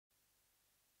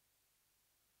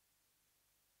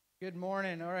Good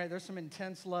morning. All right, there's some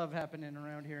intense love happening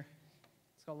around here.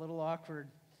 It's a little awkward.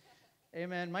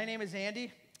 Amen. My name is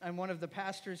Andy. I'm one of the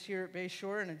pastors here at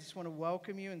Bayshore, and I just want to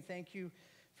welcome you and thank you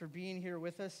for being here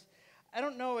with us. I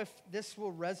don't know if this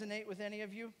will resonate with any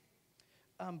of you,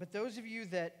 but those of you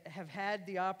that have had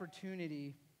the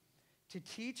opportunity to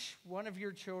teach one of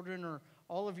your children or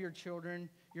all of your children,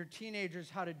 your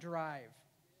teenagers, how to drive.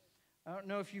 I don't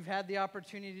know if you've had the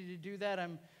opportunity to do that.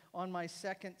 I'm on my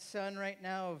second son right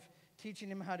now of teaching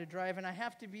him how to drive, and I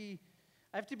have to be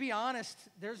honest,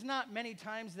 there's not many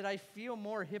times that I feel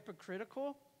more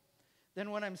hypocritical than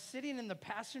when I'm sitting in the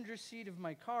passenger seat of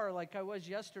my car like I was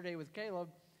yesterday with Caleb,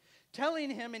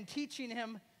 telling him and teaching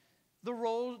him the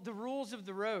rules of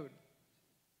the road.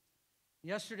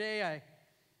 Yesterday,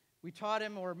 we taught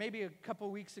him, or maybe a couple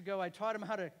weeks ago, I taught him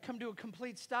how to come to a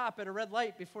complete stop at a red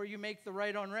light before you make the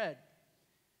right on red.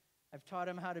 I've taught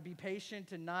him how to be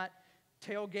patient and not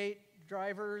tailgate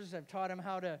drivers. I've taught him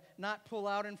how to not pull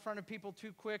out in front of people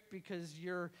too quick because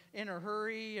you're in a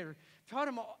hurry. Or taught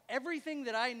him everything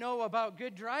that I know about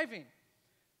good driving.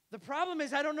 The problem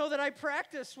is I don't know that I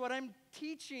practice what I'm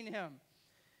teaching him.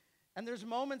 And there's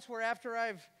moments where after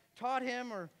I've taught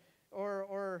him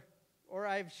or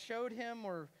I've showed him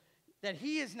or that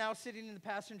he is now sitting in the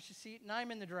passenger seat and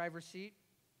I'm in the driver's seat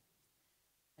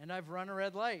and I've run a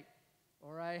red light.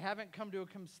 Or I haven't come to a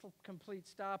complete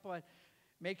stop on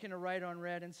making a right on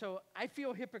red. And so I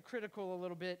feel hypocritical a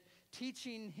little bit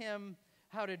teaching him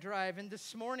how to drive. And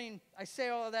this morning, I say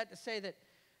all of that to say that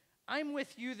I'm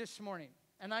with you this morning.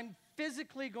 And I'm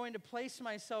physically going to place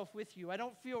myself with you. I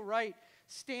don't feel right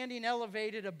standing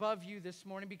elevated above you this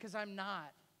morning because I'm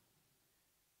not.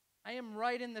 I am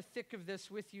right in the thick of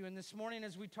this with you. And this morning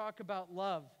as we talk about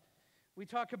love, we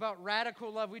talk about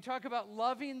radical love. We talk about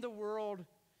loving the world,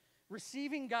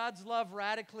 receiving God's love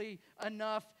radically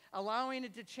enough, allowing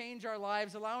it to change our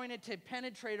lives, allowing it to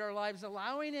penetrate our lives,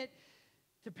 allowing it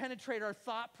to penetrate our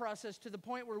thought process to the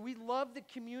point where we love the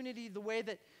community the way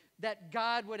that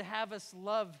God would have us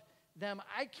love them.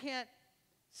 I can't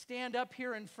stand up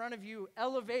here in front of you,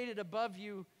 elevated above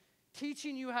you,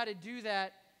 teaching you how to do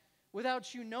that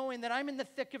without you knowing that I'm in the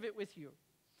thick of it with you.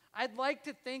 I'd like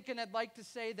to think and I'd like to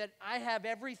say that I have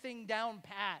everything down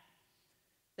pat.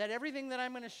 That everything that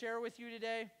I'm going to share with you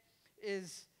today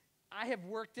is I have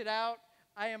worked it out.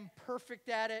 I am perfect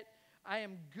at it. I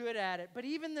am good at it. But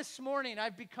even this morning,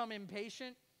 I've become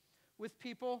impatient with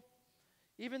people.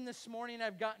 Even this morning,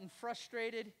 I've gotten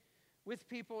frustrated with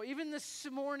people. Even this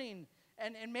morning,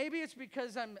 and maybe it's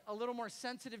because I'm a little more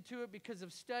sensitive to it because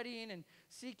of studying and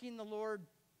seeking the Lord.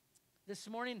 This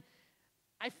morning,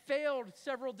 I failed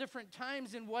several different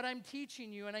times in what I'm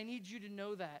teaching you, and I need you to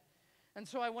know that. And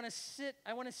so I want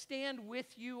to stand with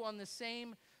you on the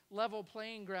same level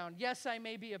playing ground. Yes, I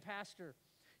may be a pastor.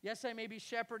 Yes, I may be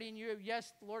shepherding you.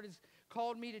 Yes, the Lord has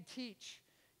called me to teach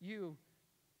you.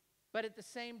 But at the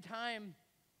same time,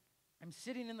 I'm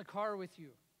sitting in the car with you.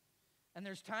 And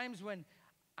there's times when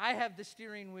I have the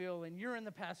steering wheel and you're in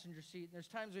the passenger seat. And there's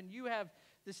times when you have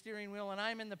the steering wheel and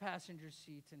I'm in the passenger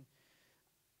seat. And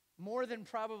more than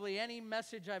probably any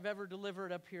message I've ever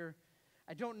delivered up here,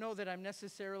 I don't know that I'm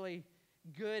necessarily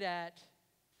good at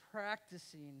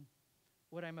practicing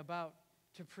what I'm about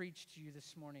to preach to you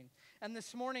this morning. And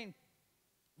this morning,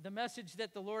 the message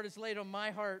that the Lord has laid on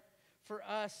my heart for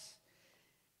us,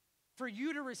 for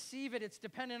you to receive it, it's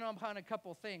dependent upon a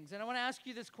couple things. And I want to ask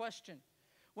you this question.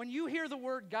 When you hear the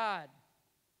word God,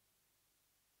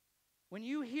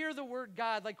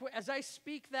 like as I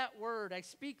speak that word, I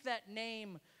speak that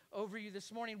name over you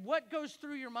this morning, what goes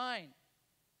through your mind?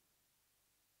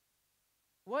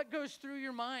 What goes through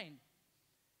your mind?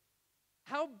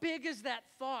 How big is that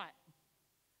thought?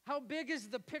 How big is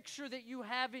the picture that you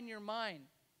have in your mind?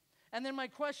 And then my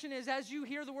question is, as you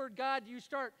hear the word God, you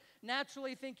start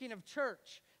naturally thinking of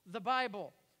church, the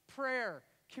Bible, prayer,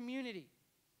 community.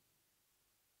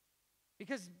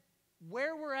 Because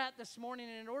where we're at this morning,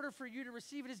 and in order for you to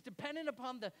receive it, is dependent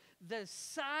upon the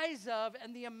size of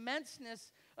and the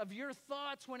immenseness of your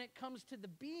thoughts when it comes to the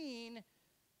being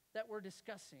that we're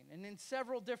discussing. And in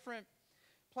several different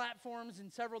platforms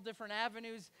and several different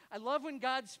avenues, I love when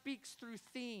God speaks through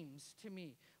themes to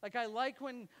me. Like I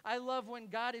love when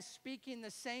God is speaking the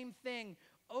same thing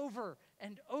over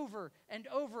and over and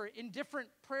over in different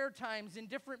prayer times, in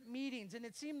different meetings. And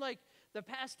it seemed like the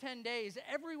past 10 days,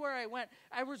 everywhere I went,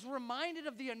 I was reminded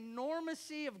of the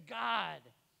enormity of God.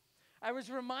 I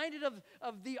was reminded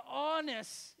of the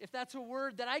awness, if that's a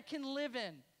word, that I can live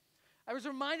in. I was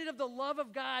reminded of the love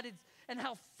of God and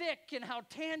how thick and how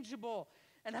tangible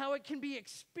and how it can be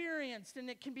experienced and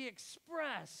it can be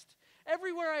expressed.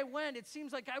 Everywhere I went, it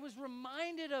seems like I was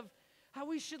reminded of how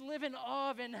we should live in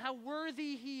awe of and how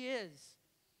worthy he is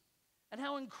and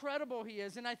how incredible he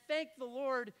is. And I thank the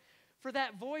Lord for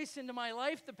that voice into my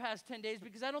life the past 10 days,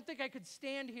 because I don't think I could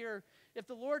stand here if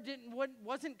the Lord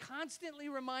wasn't constantly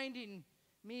reminding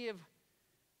me of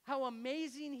how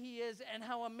amazing he is and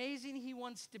how amazing he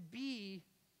wants to be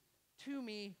to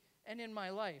me and in my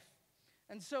life.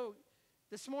 And so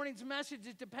this morning's message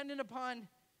is dependent upon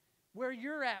where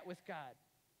you're at with God,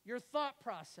 your thought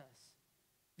process,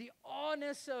 the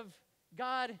awness of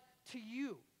God to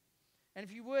you. And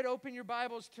if you would, open your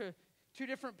Bibles to two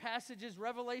different passages,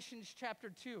 Revelations chapter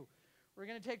 2. We're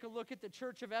going to take a look at the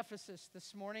church of Ephesus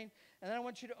this morning. And then I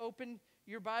want you to open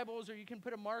your Bibles, or you can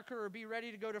put a marker or be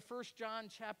ready to go to 1 John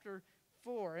chapter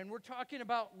 4. And we're talking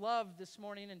about love this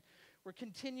morning, and we're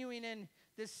continuing in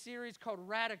this series called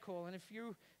Radical. And if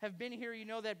you have been here, you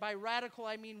know that by radical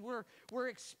I mean we're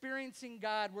experiencing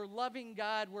God, we're loving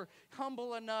God, we're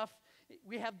humble enough.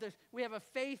 We have a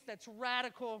faith that's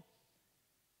radical.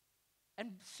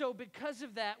 And so because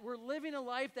of that, we're living a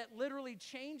life that literally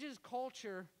changes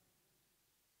culture,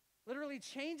 literally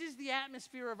changes the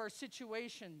atmosphere of our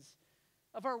situations,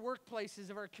 of our workplaces,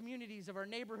 of our communities, of our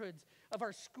neighborhoods, of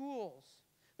our schools.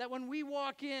 That when we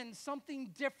walk in,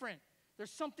 something different, there's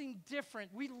something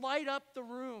different. We light up the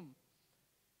room,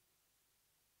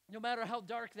 no matter how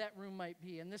dark that room might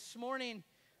be. And this morning,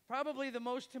 probably the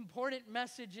most important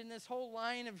message in this whole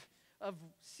line of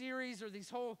series, or these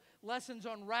whole lessons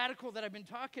on radical that I've been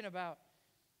talking about,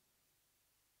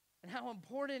 and how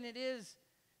important it is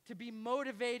to be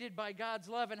motivated by God's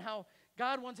love, and how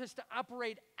God wants us to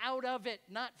operate out of it,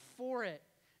 not for it.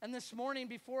 And this morning,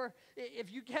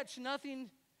 if you catch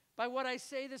nothing by what I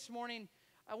say this morning,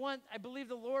 I believe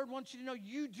the Lord wants you to know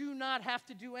you do not have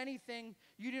to do anything.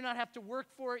 You do not have to work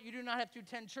for it. You do not have to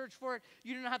attend church for it.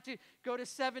 You do not have to go to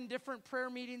 7 different prayer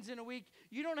meetings in a week.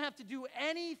 You don't have to do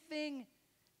anything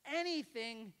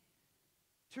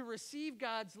to receive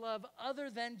God's love other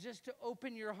than just to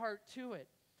open your heart to it.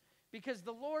 Because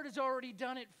the Lord has already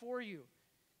done it for you.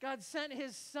 God sent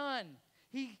his Son.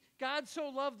 God so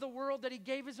loved the world that he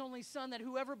gave his only Son, that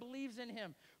whoever believes in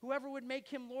him, whoever would make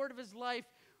him Lord of his life,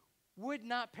 would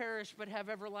not perish but have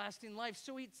everlasting life.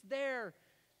 So it's there.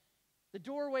 The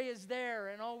doorway is there,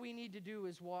 and all we need to do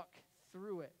is walk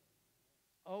through it.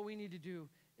 All we need to do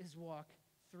is walk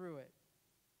through it.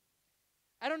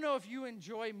 I don't know if you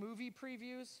enjoy movie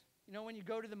previews. You know, when you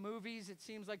go to the movies, it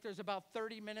seems like there's about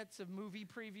 30 minutes of movie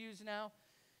previews now.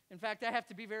 In fact, I have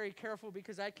to be very careful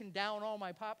because I can down all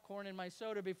my popcorn and my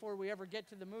soda before we ever get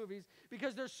to the movies,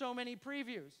 because there's so many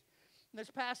previews. And this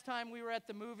past time we were at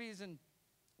the movies, and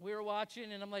we were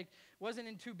watching, and I'm like, wasn't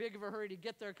in too big of a hurry to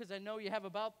get there, because I know you have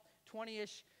about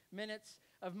 20-ish minutes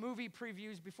of movie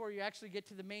previews before you actually get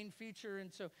to the main feature.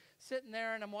 And so sitting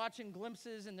there, and I'm watching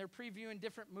glimpses, and they're previewing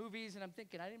different movies, and I'm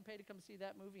thinking, I didn't pay to come see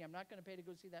that movie. I'm not going to pay to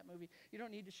go see that movie. You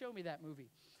don't need to show me that movie.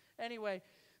 Anyway,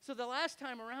 so the last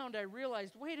time around, I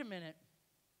realized, wait a minute.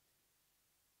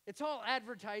 It's all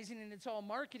advertising and it's all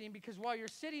marketing, because while you're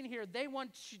sitting here, they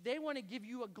want to give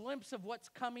you a glimpse of what's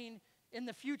coming in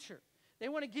the future. They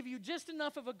want to give you just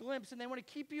enough of a glimpse, and they want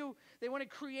to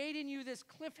create in you this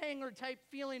cliffhanger type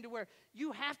feeling to where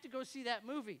you have to go see that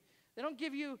movie. They don't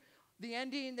give you the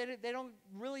ending. They don't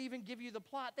really even give you the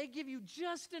plot. They give you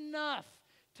just enough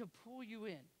to pull you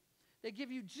in. They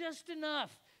give you just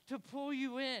enough to pull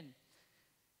you in.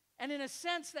 And in a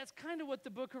sense, that's kind of what the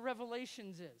book of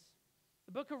Revelations is.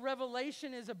 The book of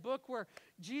Revelation is a book where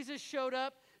Jesus showed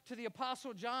up to the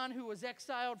Apostle John, who was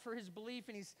exiled for his belief,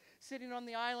 and he's sitting on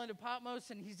the island of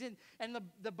Patmos, and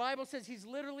the Bible says he's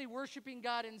literally worshiping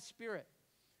God in spirit.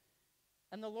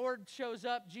 And the Lord shows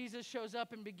up, Jesus shows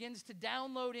up, and begins to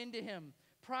download into him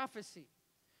prophecy.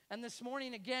 And this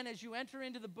morning, again, as you enter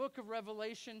into the book of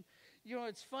Revelation, you know,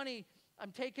 it's funny,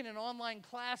 I'm taking an online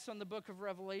class on the book of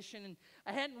Revelation, and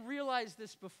I hadn't realized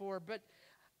this before, but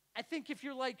I think if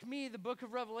you're like me, the book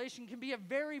of Revelation can be a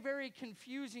very, very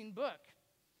confusing book.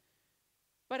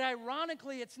 But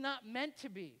ironically, it's not meant to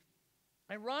be.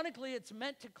 Ironically, it's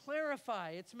meant to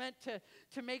clarify. It's meant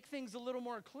to make things a little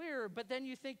more clear. But then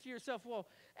you think to yourself, well,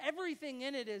 everything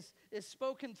in it is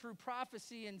spoken through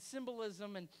prophecy and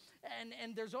symbolism, and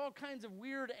there's all kinds of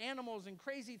weird animals and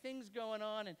crazy things going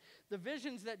on. And the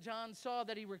visions that John saw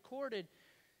that he recorded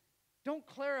don't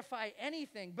clarify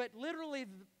anything. But literally,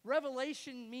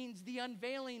 revelation means the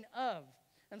unveiling of.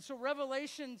 And so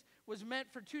Revelation was meant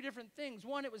for two different things.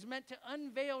 One, it was meant to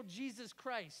unveil Jesus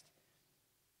Christ,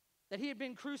 that he had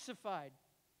been crucified,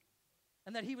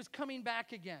 and that he was coming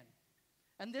back again.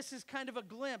 And this is kind of a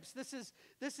glimpse. This is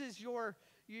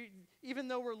even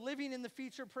though we're living in the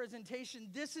feature presentation,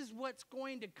 this is what's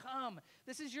going to come.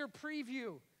 This is your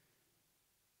preview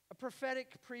A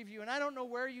prophetic preview. And I don't know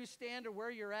where you stand or where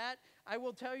you're at. I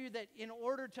will tell you that in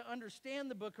order to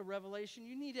understand the book of Revelation,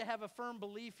 you need to have a firm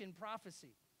belief in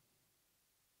prophecy.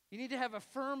 You need to have a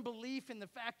firm belief in the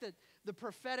fact that the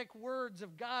prophetic words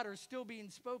of God are still being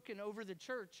spoken over the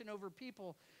church and over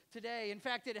people today. In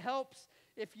fact, it helps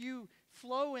if you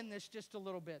flow in this just a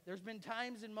little bit. There's been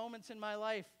times and moments in my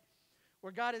life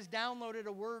where God has downloaded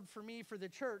a word for me, for the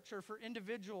church, or for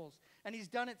individuals, and He's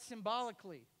done it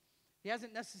symbolically. He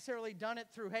hasn't necessarily done it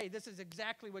through, hey, this is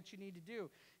exactly what you need to do.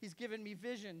 He's given me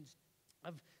visions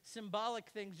of symbolic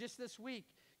things. Just this week,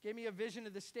 gave me a vision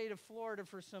of the state of Florida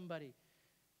for somebody.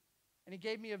 And He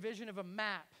gave me a vision of a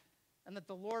map, and that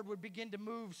the Lord would begin to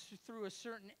move through a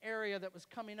certain area that was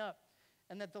coming up,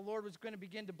 and that the Lord was going to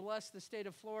begin to bless the state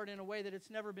of Florida in a way that it's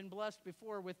never been blessed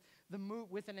before, with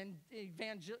an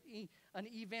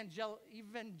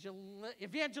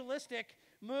evangelistic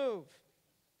move.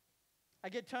 I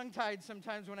get tongue-tied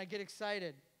sometimes when I get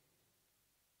excited.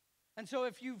 And so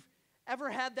if you've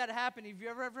ever had that happen, if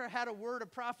you've ever had a word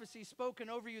of prophecy spoken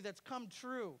over you that's come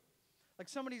true, like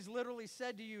somebody's literally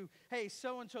said to you, hey,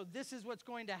 so-and-so, this is what's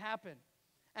going to happen,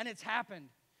 and it's happened.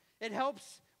 It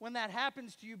helps when that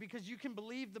happens to you because you can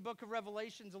believe the book of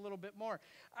Revelations a little bit more.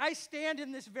 I stand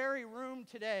in this very room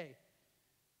today.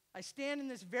 I stand in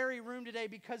this very room today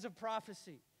because of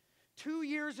prophecy. 2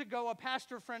 years ago, a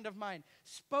pastor friend of mine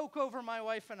spoke over my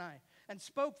wife and I, and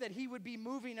spoke that he would be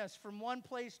moving us from one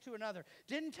place to another.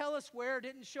 Didn't tell us where,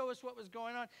 didn't show us what was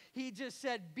going on. He just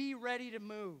said, be ready to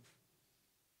move.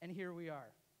 And here we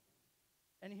are.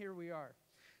 And here we are.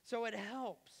 So it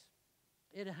helps.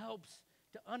 It helps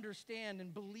to understand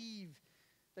and believe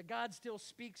that God still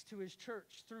speaks to His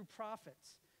church through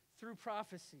prophets, through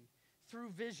prophecy,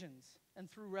 through visions,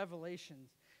 and through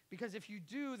revelations. Because if you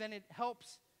do, then it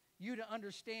helps you to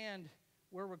understand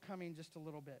where we're coming just a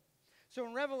little bit. So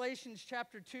in Revelation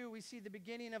chapter 2, we see the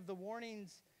beginning of the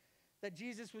warnings that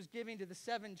Jesus was giving to the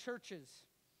 7 churches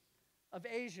of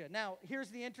Asia. Now,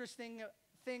 here's the interesting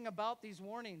thing about these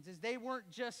warnings, is they weren't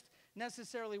just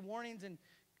necessarily warnings and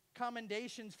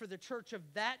commendations for the church of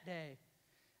that day.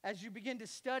 As you begin to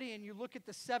study and you look at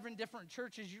the 7 different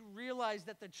churches, you realize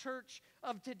that the church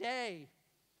of today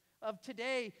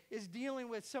is dealing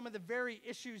with some of the very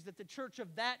issues that the church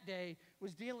of that day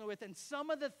was dealing with. And some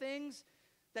of the things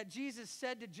that Jesus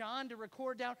said to John to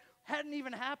record down hadn't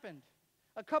even happened.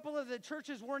 A couple of the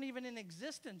churches weren't even in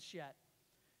existence yet.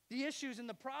 The issues and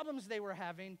the problems they were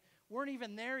having weren't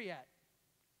even there yet.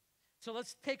 So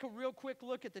let's take a real quick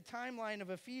look at the timeline of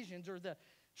Ephesians, or the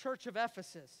church of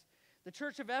Ephesus. The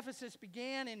church of Ephesus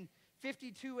began in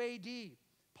 52 AD.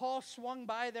 Paul swung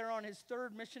by there on his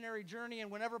 3rd missionary journey, and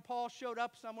whenever Paul showed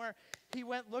up somewhere, he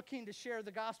went looking to share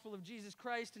the gospel of Jesus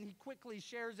Christ, and he quickly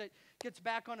shares it, gets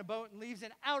back on a boat, and leaves,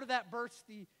 and out of that births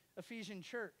the Ephesian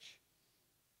church.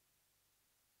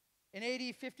 In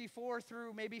AD 54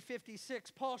 through maybe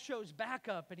 56, Paul shows back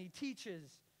up, and he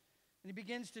teaches, and he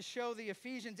begins to show the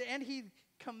Ephesians, and he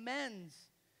commends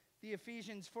the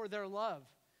Ephesians for their love.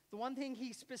 The one thing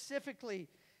he specifically,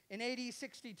 in AD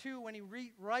 62, when he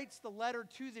writes the letter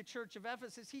to the church of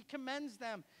Ephesus, he commends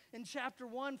them in chapter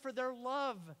 1 for their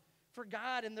love for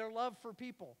God and their love for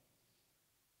people.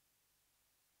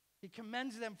 He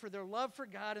commends them for their love for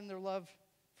God and their love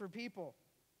for people.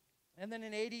 And then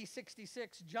in AD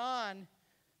 66, John,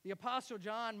 the Apostle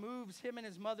John, moves him and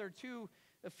his mother to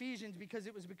Ephesians because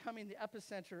it was becoming the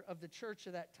epicenter of the church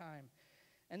of that time.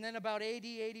 And then about AD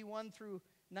 81 through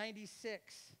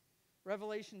 96,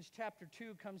 Revelations chapter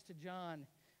 2 comes to John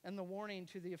and the warning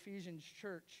to the Ephesians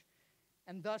church.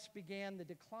 And thus began the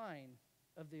decline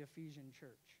of the Ephesian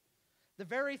church. The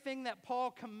very thing that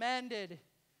Paul commended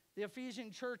the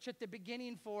Ephesian church at the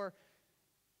beginning for,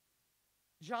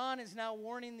 John is now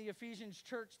warning the Ephesians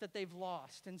church that they've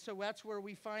lost. And so that's where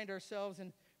we find ourselves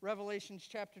in Revelation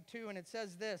chapter 2. And it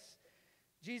says this: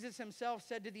 Jesus himself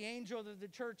said to the angel of the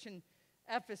church in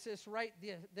Ephesus, write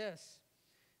this: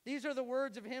 these are the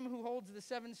words of him who holds the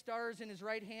 7 stars in his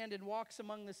right hand and walks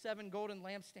among the 7 golden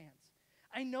lampstands.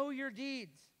 I know your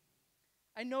deeds.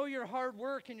 I know your hard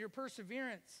work and your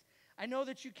perseverance. I know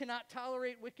that you cannot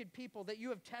tolerate wicked people, that you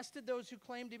have tested those who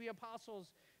claim to be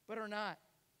apostles but are not,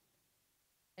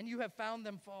 and you have found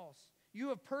them false. You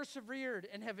have persevered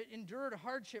and have endured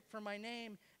hardship for my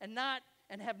name and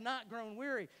have not grown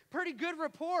weary. Pretty good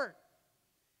report.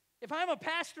 If I'm a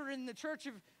pastor in the church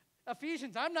of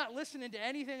Ephesians, I'm not listening to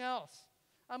anything else.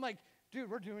 I'm like, dude,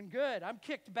 we're doing good. I'm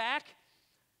kicked back.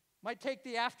 Might take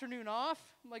the afternoon off.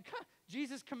 I'm like,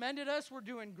 Jesus commended us. We're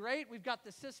doing great. We've got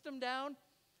the system down.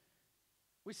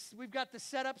 We've got the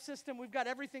setup system. We've got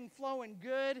everything flowing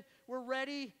good. We're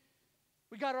ready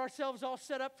We got ourselves all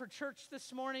set up for church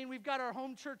this morning. We've got our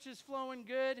home churches flowing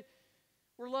good.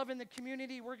 We're loving the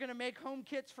community. We're going to make home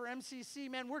kits for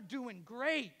MCC. Man, we're doing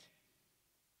great.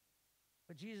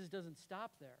 But Jesus doesn't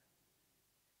stop there.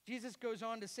 Jesus goes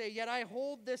on to say, yet I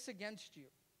hold this against you.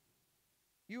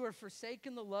 You have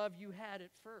forsaken the love you had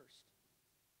at first.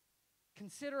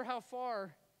 Consider how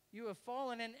far you have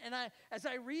fallen. And as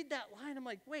I read that line, I'm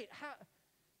like, wait, how?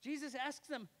 Jesus asks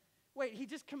them, wait, he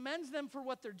just commends them for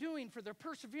what they're doing, for their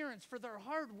perseverance, for their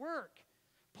hard work.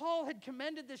 Paul had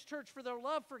commended this church for their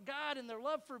love for God and their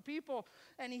love for people.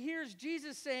 And he hears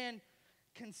Jesus saying,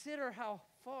 consider how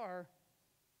far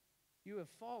you have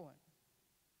fallen.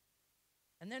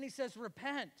 And then he says,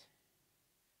 repent.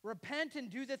 Repent and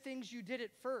do the things you did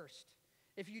at first.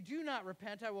 If you do not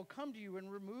repent, I will come to you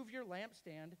and remove your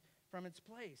lampstand from its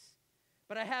place.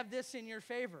 But I have this in your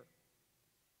favor.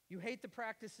 You hate the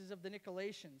practices of the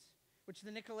Nicolaitans, which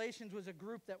the Nicolaitans was a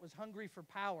group that was hungry for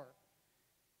power.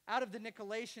 Out of the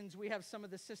Nicolaitans, we have some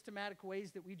of the systematic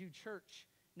ways that we do church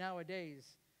nowadays.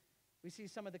 We see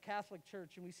some of the Catholic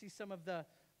Church, and we see some of the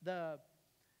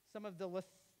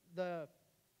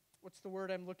what's the word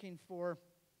I'm looking for?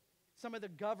 Some of the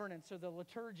governance or the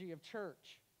liturgy of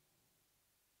church.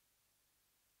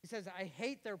 He says, I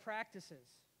hate their practices.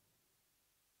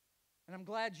 And I'm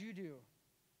glad you do.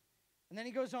 And then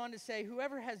he goes on to say,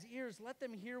 whoever has ears, let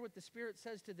them hear what the Spirit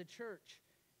says to the church.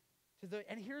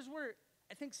 And here's where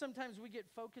I think sometimes we get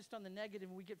focused on the negative,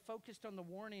 and we get focused on the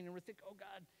warning, and we think, oh,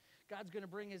 God's going to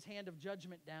bring his hand of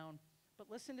judgment down.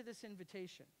 But listen to this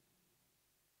invitation.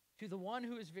 To the one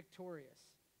who is victorious.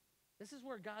 This is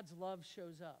where God's love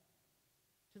shows up.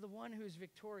 To the one who is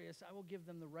victorious, I will give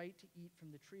them the right to eat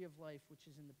from the tree of life, which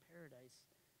is in the paradise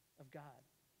of God.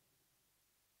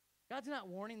 God's not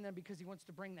warning them because he wants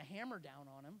to bring the hammer down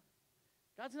on them.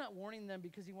 God's not warning them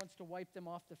because he wants to wipe them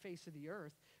off the face of the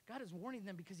earth. God is warning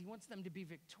them because he wants them to be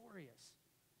victorious.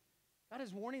 God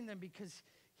is warning them because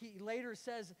he later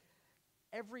says,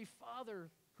 every father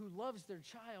who loves their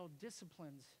child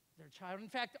disciplines their child. In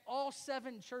fact, all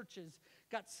 7 churches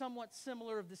got somewhat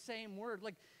similar of the same word.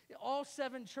 Like all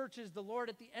 7 churches, the Lord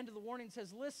at the end of the warning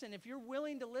says, listen, if you're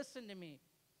willing to listen to me,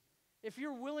 if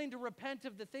you're willing to repent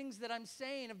of the things that I'm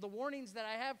saying, of the warnings that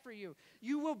I have for you,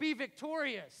 you will be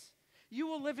victorious. You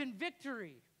will live in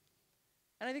victory.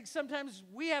 And I think sometimes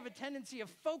we have a tendency of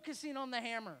focusing on the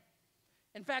hammer.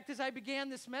 In fact, as I began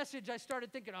this message, I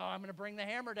started thinking, oh, I'm going to bring the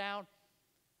hammer down.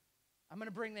 I'm going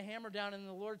to bring the hammer down. And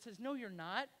the Lord says, no, you're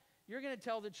not. You're going to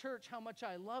tell the church how much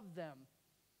I love them.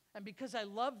 And because I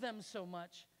love them so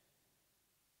much,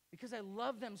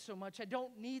 I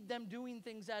don't need them doing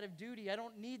things out of duty. I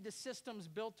don't need the systems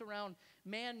built around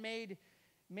man-made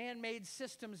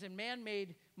systems and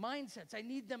man-made mindsets. I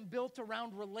need them built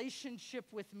around relationship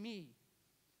with me.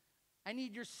 I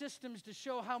need your systems to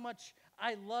show how much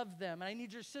I love them. And I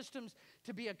need your systems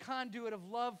to be a conduit of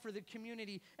love for the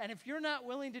community. And if you're not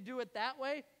willing to do it that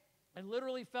way, I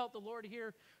literally felt the Lord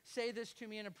here say this to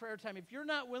me in a prayer time. If you're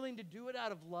not willing to do it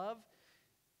out of love,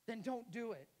 then don't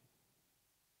do it.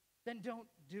 Then don't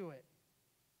do it.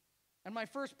 And my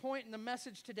first point in the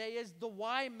message today is the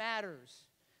why matters.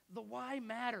 The why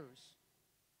matters.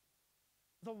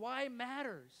 The why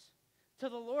matters. To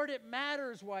the Lord, it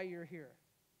matters why you're here.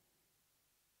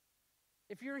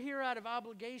 If you're here out of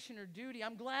obligation or duty,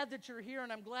 I'm glad that you're here,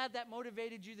 and I'm glad that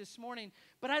motivated you this morning,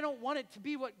 but I don't want it to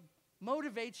be what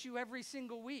motivates you every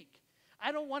single week.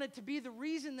 I don't want it to be the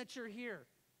reason that you're here.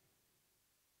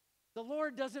 The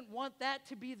Lord doesn't want that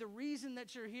to be the reason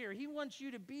that you're here. He wants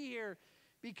you to be here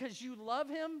because you love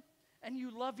him and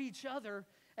you love each other,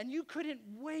 and you couldn't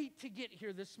wait to get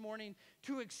here this morning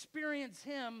to experience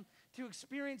him, to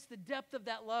experience the depth of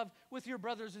that love with your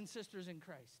brothers and sisters in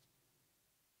Christ.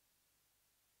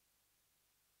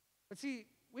 But see,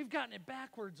 we've gotten it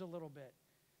backwards a little bit.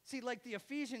 See, like the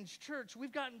Ephesians church,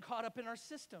 we've gotten caught up in our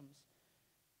systems.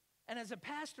 And as a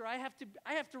pastor, I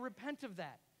have to repent of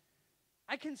that.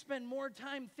 I can spend more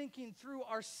time thinking through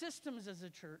our systems as a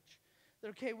church. That,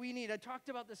 okay, I talked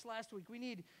about this last week. We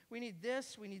need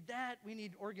this, we need that, we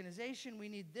need organization, we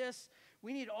need this.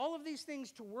 We need all of these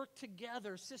things to work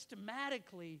together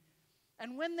systematically.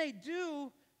 And when they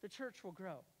do, the church will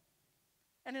grow.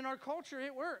 And in our culture,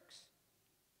 it works.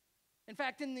 In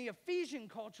fact, in the Ephesian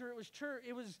culture,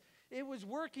 it was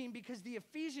working because the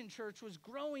Ephesian church was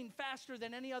growing faster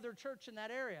than any other church in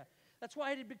that area. That's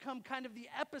why it had become kind of the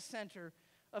epicenter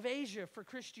of Asia for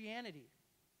Christianity.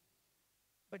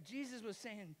 But Jesus was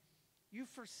saying, you've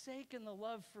forsaken the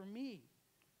love for me.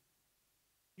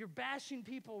 You're bashing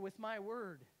people with my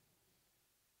word.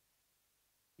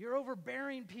 You're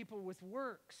overbearing people with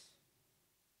works.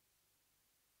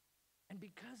 And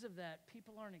because of that,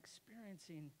 people aren't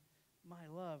experiencing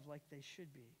my love like they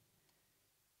should be.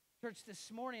 Church, this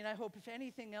morning, I hope if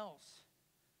anything else,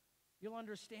 you'll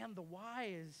understand the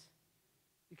why is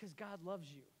because God loves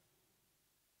you.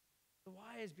 The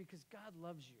why is because God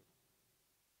loves you.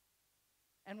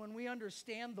 And when we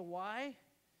understand the why,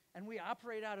 and we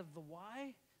operate out of the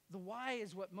why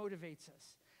is what motivates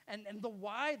us. And the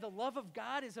why, the love of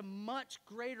God, is a much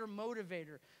greater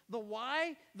motivator. The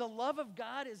why, the love of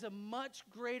God, is a much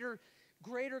greater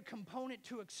component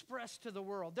to express to the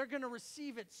world. They're going to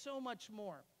receive it so much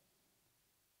more.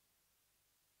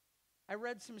 I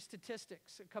read some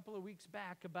statistics a couple of weeks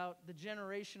back about the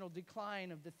generational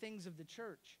decline of the things of the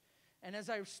church. And as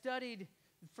I studied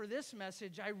for this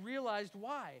message, I realized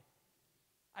why.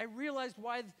 I realized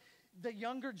why the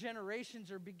younger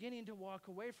generations are beginning to walk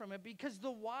away from it, because the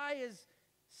why is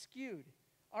skewed.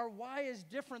 Our why is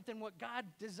different than what God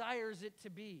desires it to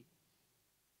be.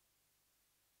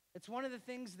 It's one of the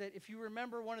things that, if you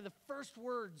remember, one of the first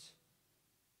words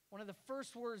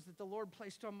that the Lord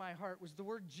placed on my heart was the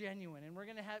word genuine. And we're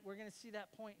going to see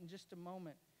that point in just a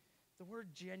moment. The word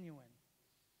genuine.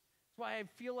 That's why I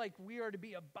feel like we are to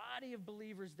be a body of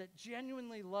believers that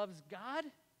genuinely loves God,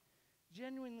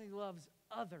 genuinely loves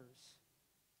others.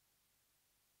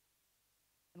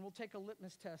 And we'll take a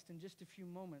litmus test in just a few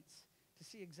moments to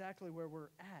see exactly where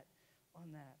we're at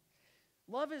on that.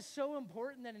 Love is so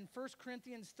important that in 1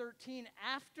 Corinthians 13,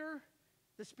 after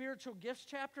the spiritual gifts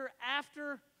chapter,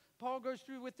 after Paul goes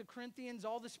through with the Corinthians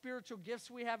all the spiritual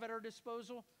gifts we have at our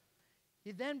disposal,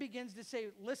 he then begins to say,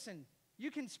 listen,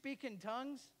 you can speak in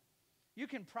tongues, you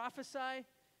can prophesy,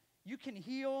 you can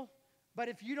heal, but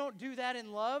if you don't do that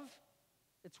in love,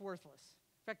 it's worthless.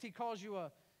 In fact, he calls you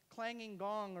a clanging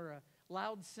gong or a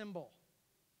loud cymbal.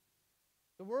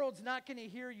 The world's not going to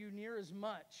hear you near as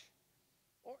much,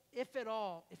 or if at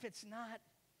all, if it's not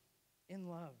in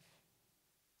love.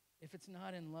 If it's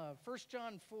not in love. 1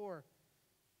 John 4,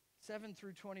 7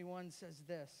 through 21 says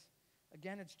this.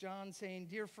 Again, it's John saying,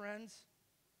 "Dear friends,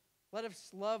 let us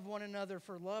love one another,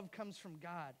 for love comes from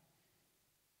God.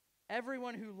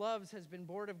 Everyone who loves has been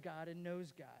born of God and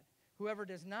knows God. Whoever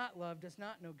does not love does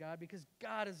not know God, because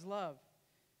God is love.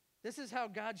 This is how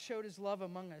God showed his love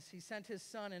among us. He sent his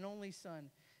Son and only Son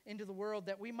into the world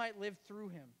that we might live through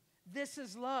him. This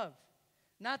is love.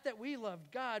 Not that we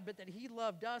loved God, but that he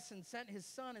loved us and sent his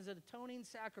Son as an atoning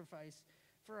sacrifice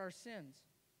for our sins.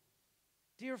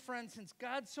 Dear friends, since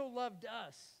God so loved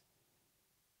us,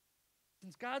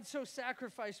 since God so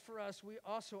sacrificed for us, we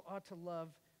also ought to love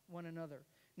one another.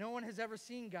 No one has ever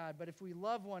seen God, but if we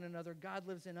love one another, God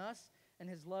lives in us, and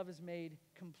his love is made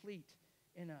complete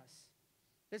in us.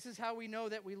 This is how we know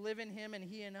that we live in him and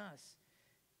he in us.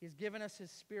 He has given us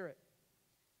his Spirit.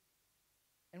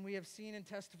 And we have seen and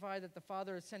testified that the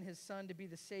Father has sent his Son to be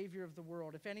the Savior of the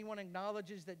world. If anyone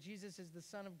acknowledges that Jesus is the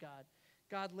Son of God,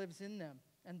 God lives in them,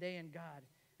 and they in God.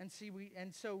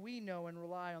 And so we know and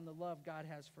rely on the love God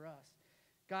has for us.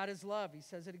 God is love. He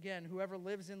says it again. Whoever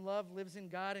lives in love lives in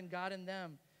God and God in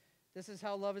them. This is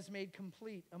how love is made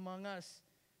complete among us,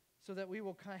 so that we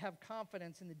will have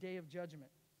confidence in the day of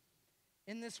judgment.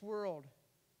 In this world,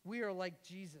 we are like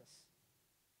Jesus.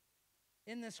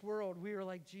 In this world, we are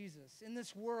like Jesus. In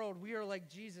this world, we are like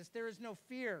Jesus. There is no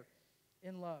fear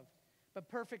in love. But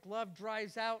perfect love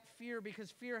drives out fear,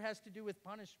 because fear has to do with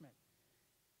punishment.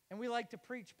 And we like to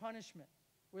preach punishment.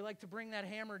 We like to bring that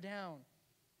hammer down.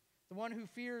 The one who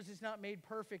fears is not made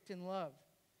perfect in love.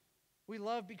 We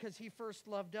love because he first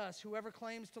loved us. Whoever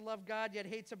claims to love God yet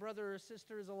hates a brother or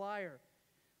sister is a liar.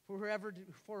 For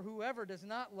whoever does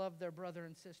not love their brother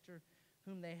and sister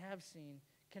whom they have seen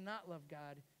cannot love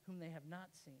God whom they have not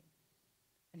seen.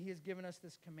 And he has given us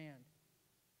this command.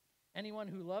 Anyone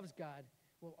who loves God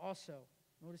will also,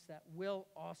 notice that, will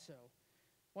also.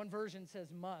 One version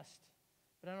says must,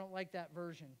 but I don't like that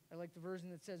version. I like the version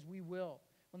that says we will.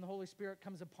 When the Holy Spirit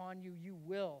comes upon you, you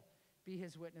will be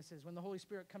his witnesses. When the Holy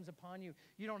Spirit comes upon you,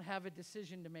 you don't have a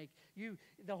decision to make.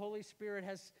 The Holy Spirit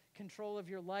has control of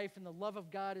your life, and the love of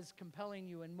God is compelling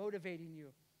you and motivating you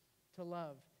to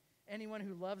love. Anyone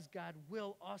who loves God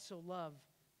will also love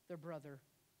their brother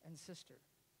and sister.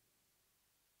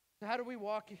 So how do we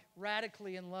walk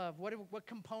radically in love? What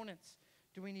components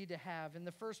do we need to have? And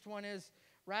the first one is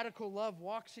radical love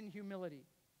walks in humility.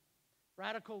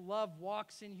 Radical love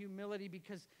walks in humility,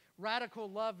 because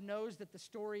radical love knows that the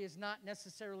story is not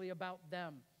necessarily about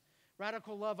them.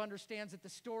 Radical love understands that the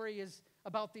story is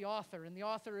about the author, and the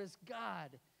author is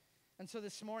God. And so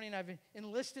this morning I've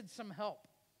enlisted some help.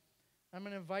 I'm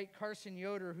going to invite Carson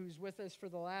Yoder, who's with us for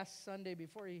the last Sunday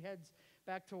before he heads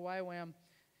back to YWAM.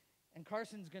 And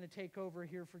Carson's going to take over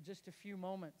here for just a few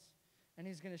moments. and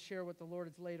he's going to share what the Lord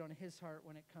has laid on his heart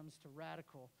when it comes to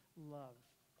radical love.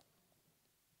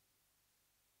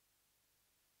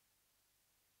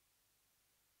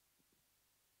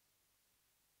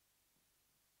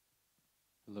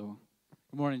 Hello.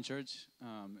 Good morning, church.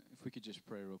 If we could just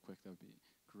pray real quick, that would be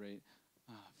great.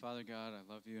 Father God,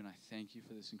 I love you, and I thank you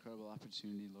for this incredible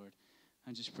opportunity, Lord.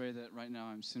 I just pray that right now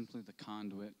I'm simply the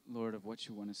conduit, Lord, of what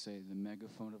you want to say, the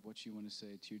megaphone of what you want to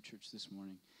say to your church this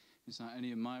morning. It's not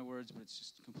any of my words, but it's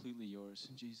just completely yours.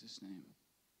 In Jesus' name.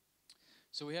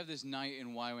 So we have this night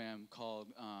in YWAM called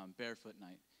Barefoot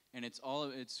Night. And it's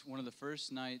one of the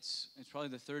first nights. It's probably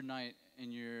the third night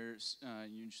in your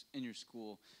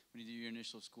school when you do your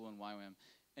initial school in YWAM.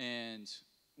 And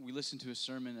we listen to a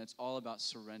sermon that's all about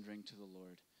surrendering to the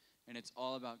Lord, and it's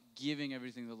all about giving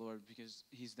everything to the Lord because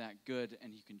He's that good,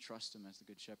 and you can trust Him as the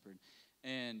Good Shepherd.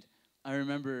 And I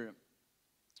remember,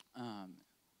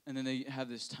 and then they have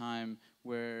this time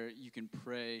where you can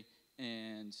pray.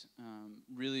 And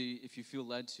really, if you feel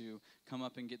led to, come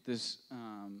up and get this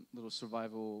little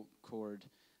survival cord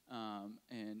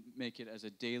and make it as a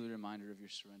daily reminder of your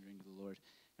surrendering to the Lord.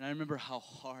 And I remember how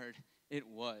hard it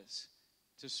was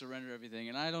to surrender everything.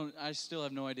 And I still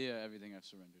have no idea everything I've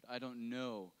surrendered. I don't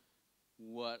know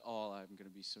what all I'm going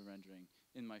to be surrendering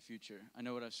in my future. I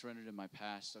know what I've surrendered in my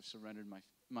past. I've surrendered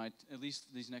my at least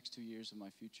these next 2 years of my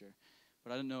future.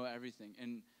 But I don't know everything.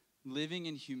 And living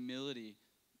in humility,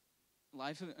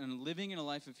 living in a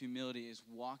life of humility is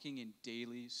walking in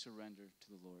daily surrender to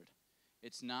the Lord.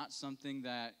 It's not something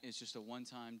that is just a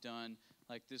one-time done,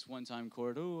 like this one-time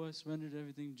chord, oh, I surrendered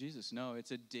everything to Jesus. No,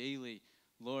 it's a daily,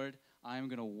 Lord, I am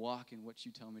going to walk in what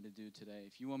you tell me to do today.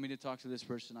 If you want me to talk to this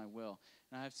person, I will.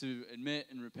 And I have to admit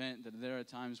and repent that there are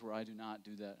times where I do not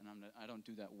do that, and I don't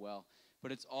do that well.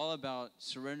 But it's all about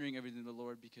surrendering everything to the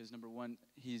Lord because, number one,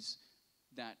 He's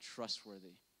that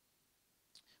trustworthy.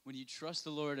 When you trust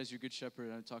the Lord as your good shepherd,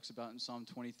 and it talks about in Psalm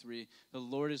 23, the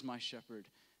Lord is my shepherd.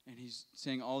 And he's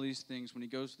saying all these things. When he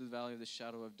goes through the valley of the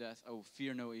shadow of death, I will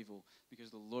fear no evil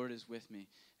because the Lord is with me.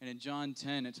 And in John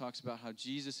 10, it talks about how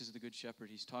Jesus is the good shepherd.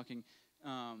 He's talking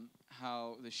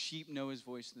how the sheep know his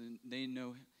voice. And they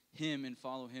know him and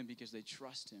follow him because they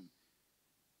trust him.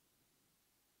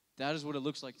 That is what it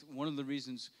looks like. One of the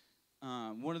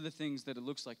things that it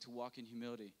looks like to walk in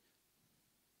humility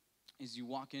is you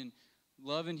walk in.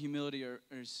 Love and humility are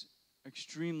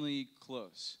extremely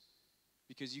close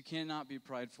because you cannot be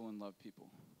prideful and love people.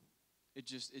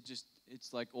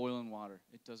 It's like oil and water.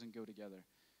 It doesn't go together.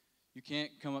 You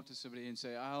can't come up to somebody and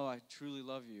say, oh, I truly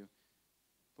love you,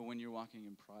 but when you're walking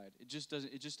in pride, it just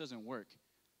doesn't work.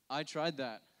 I tried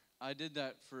that. I did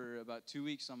that for about 2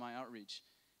 weeks on my outreach,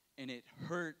 and it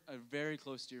hurt a very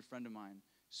close dear friend of mine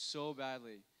so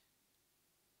badly.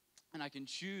 And I can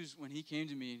choose when he came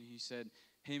to me and he said,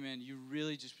 hey, man, you've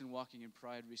really just been walking in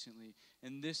pride recently,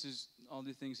 and this is all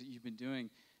the things that you've been doing.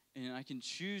 And I can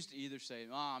choose to either say,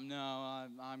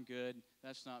 I'm good.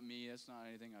 That's not me. That's not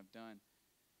anything I've done.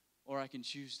 Or I can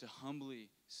choose to humbly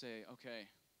say, okay,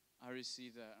 I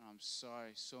receive that, and I'm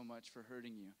sorry so much for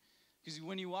hurting you. Because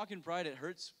when you walk in pride, it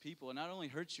hurts people. It not only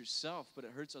hurts yourself, but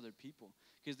it hurts other people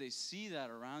because they see that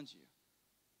around you.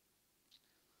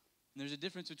 And there's a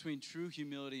difference between true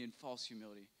humility and false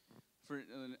humility.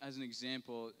 As an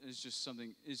example, it's just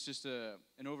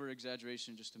an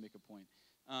over-exaggeration just to make a point.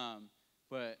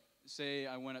 But say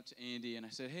I went up to Andy and I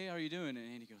said, hey, how are you doing?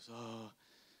 And Andy goes, oh,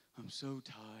 I'm so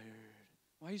tired.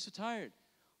 Why are you so tired?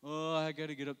 Oh, I got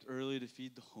to get up early to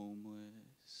feed the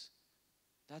homeless.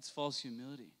 That's false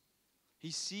humility.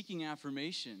 He's seeking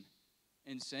affirmation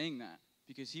in saying that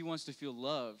because he wants to feel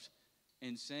loved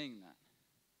in saying that.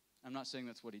 I'm not saying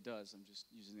that's what he does. I'm just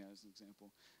using that as an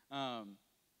example.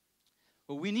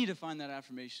 But we need to find that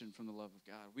affirmation from the love of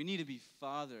God. We need to be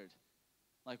fathered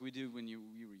like we did when you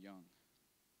were young.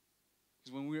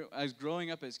 Because I was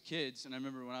growing up as kids, and I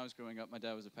remember when I was growing up, my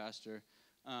dad was a pastor,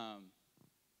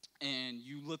 and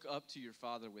you look up to your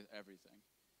father with everything.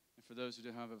 And for those who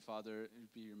don't have a father, it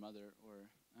would be your mother or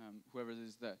whoever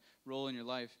is that role in your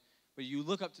life. But you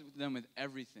look up to them with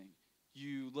everything.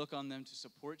 You look on them to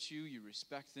support you. You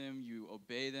respect them. You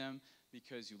obey them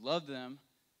because you love them.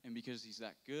 And because he's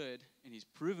that good, and he's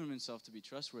proven himself to be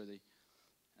trustworthy.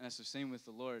 And that's the same with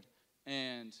the Lord.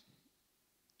 And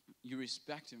you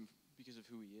respect him because of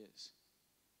who he is.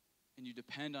 And you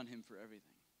depend on him for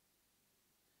everything.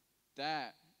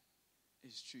 That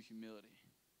is true humility.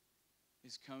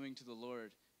 Is coming to the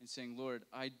Lord and saying, Lord,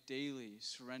 I daily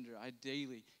surrender. I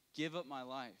daily give up my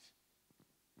life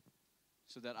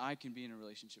so that I can be in a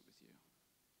relationship with you.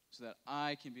 So that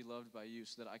I can be loved by you.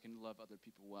 So that I can love other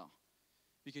people well.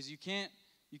 Because you can't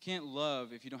You can't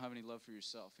love if you don't have any love for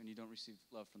yourself and you don't receive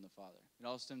love from the Father. It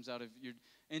all stems out of your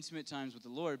intimate times with the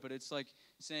Lord, but it's like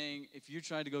saying if you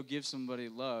try to go give somebody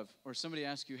love, or somebody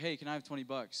asks you, hey, can I have $20?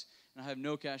 And I have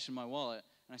no cash in my wallet,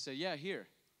 and I say, yeah, here.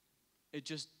 It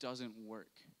just doesn't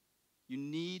work. You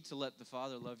need to let the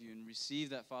Father love you and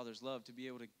receive that Father's love to be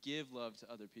able to give love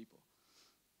to other people.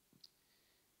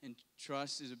 And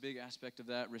trust is a big aspect of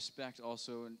that. Respect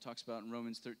also, and it talks about in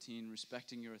Romans 13,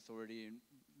 respecting your authority and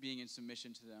being in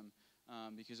submission to them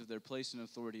because of their place and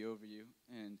authority over you.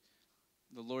 And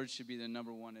the Lord should be the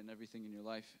number one in everything in your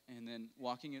life. And then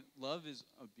walking in love is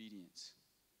obedience.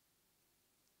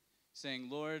 Saying,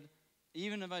 Lord,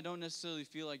 even if I don't necessarily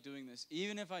feel like doing this,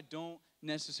 even if I don't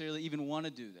necessarily even want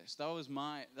to do this. That was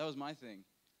my thing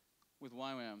with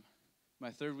YWAM. My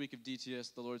third week of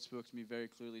DTS, the Lord spoke to me very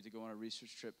clearly to go on a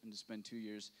research trip and to spend 2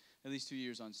 years, at least 2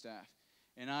 years on staff.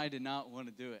 And I did not want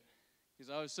to do it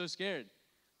because I was so scared.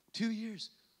 2 years,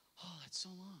 oh, that's so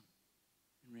long.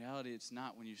 In reality, it's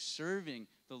not. When you're serving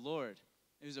the Lord,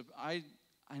 I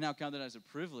now count that as a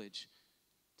privilege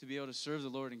to be able to serve the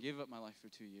Lord and give up my life for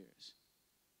 2 years.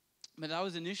 But that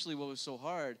was initially what was so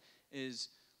hard, is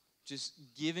just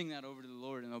giving that over to the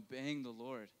Lord and obeying the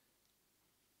Lord.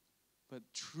 But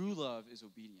true love is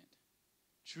obedient.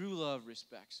 True love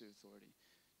respects the authority.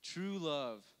 True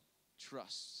love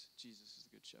trusts Jesus is the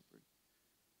good shepherd.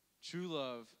 True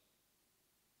love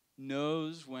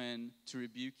knows when to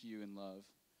rebuke you in love.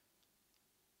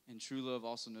 And true love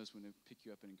also knows when to pick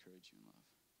you up and encourage you in love.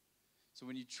 So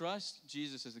when you trust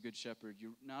Jesus as the good shepherd,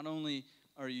 you not only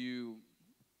are you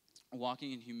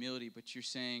walking in humility, but you're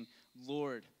saying,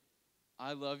 Lord,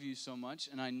 I love you so much,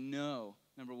 and I know,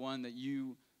 number one, that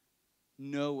you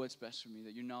know what's best for me,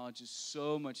 that your knowledge is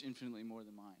so much infinitely more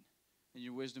than mine, and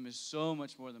your wisdom is so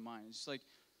much more than mine. It's just like,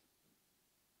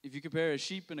 if you compare a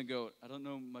sheep and a goat, I don't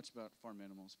know much about farm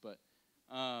animals, but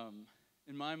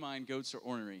in my mind, goats are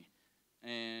ornery,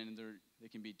 and they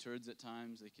can be turds at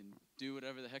times. They can do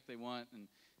whatever the heck they want, and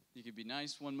you can be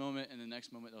nice one moment, and the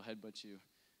next moment they'll headbutt you.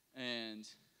 And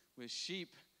with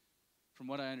sheep, from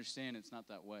what I understand, it's not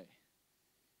that way.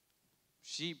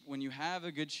 Sheep, when you have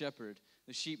a good shepherd,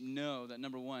 the sheep know that,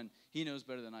 number one, he knows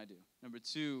better than I do. Number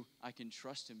two, I can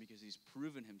trust him because he's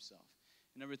proven himself.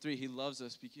 And number three, he loves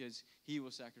us because he will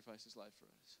sacrifice his life for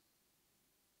us.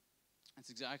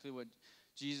 That's exactly what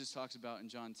Jesus talks about in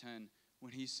John 10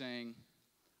 when he's saying,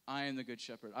 I am the good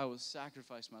shepherd. I will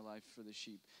sacrifice my life for the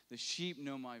sheep. The sheep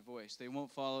know my voice. They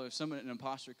won't follow. If an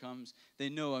imposter comes, they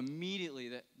know immediately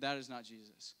that that is not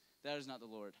Jesus. That is not the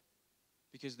Lord.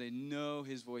 Because they know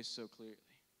his voice so clearly.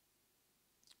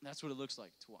 That's what it looks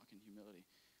like to walk in humility,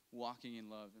 walking in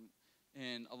love.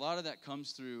 And a lot of that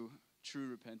comes through true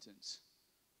repentance.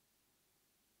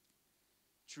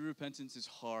 True repentance is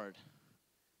hard.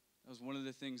 That was one of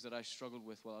the things that I struggled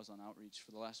with while I was on outreach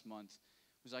for the last month,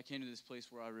 was I came to this place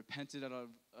where I repented out of,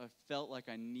 I felt like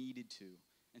I needed to,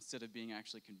 instead of being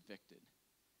actually convicted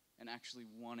and actually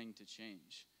wanting to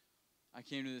change. I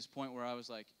came to this point where I was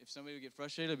like, if somebody would get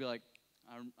frustrated, I'd be like,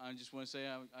 I just want to say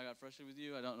I got frustrated with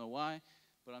you. I don't know why,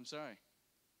 but I'm sorry.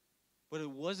 But it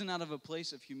wasn't out of a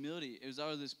place of humility. It was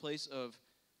out of this place of,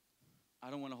 I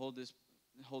don't want to hold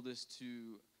this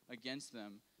against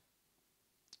them.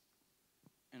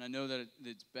 And I know that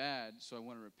it's bad, so I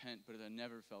want to repent, but I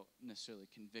never felt necessarily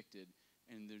convicted,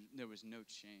 and there was no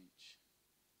change.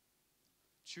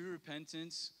 True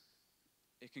repentance,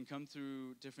 it can come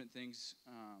through different things.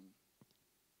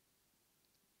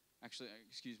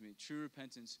 True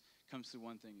repentance comes through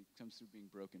one thing. It comes through being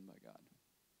broken by God.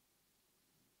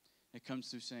 It comes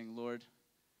through saying, Lord,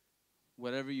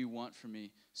 whatever you want from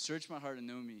me, search my heart and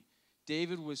know me.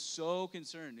 David was so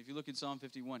concerned. If you look in Psalm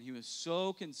 51, he was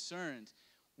so concerned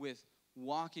with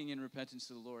walking in repentance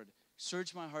to the Lord.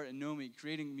 Search my heart and know me,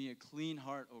 creating me a clean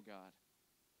heart, O God.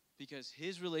 Because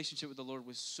his relationship with the Lord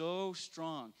was so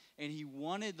strong, and he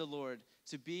wanted the Lord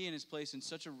to be in his place in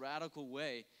such a radical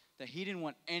way that he didn't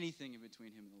want anything in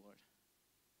between him and the Lord.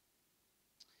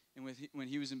 And when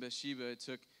he was in Bathsheba, it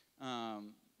took,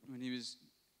 when he was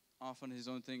off on his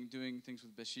own thing, doing things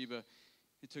with Bathsheba,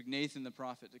 it took Nathan the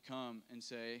prophet to come and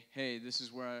say, hey, this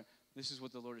is what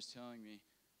the Lord is telling me.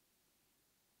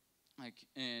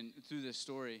 And through this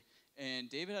story. And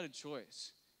David had a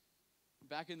choice.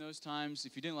 Back in those times,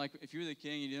 if you were the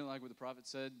king and you didn't like what the prophet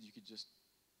said, you could just,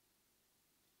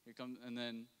 here comes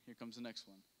the next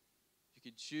one. You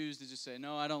could choose to just say,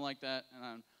 no, I don't like that,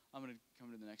 and I'm going to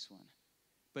come to the next one.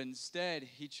 But instead,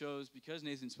 he chose, because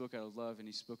Nathan spoke out of love and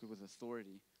he spoke it with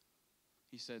authority,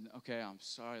 he said, okay, I'm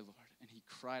sorry, Lord. And he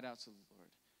cried out to the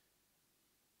Lord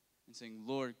and saying,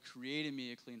 Lord, create in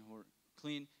me a clean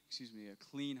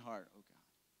heart, O God.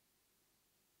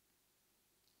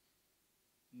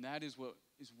 And that is what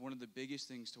is one of the biggest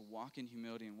things to walk in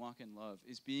humility and walk in love,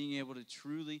 is being able to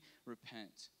truly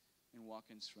repent and walk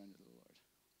in surrender to the Lord.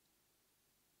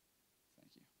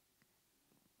 Thank you.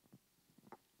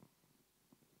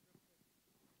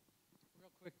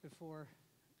 Real quick before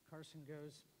Carson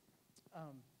goes,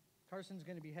 Carson's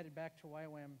going to be headed back to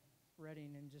YWAM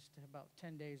Reading in just about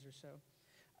 10 days or so.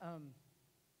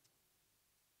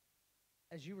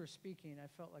 As you were speaking, I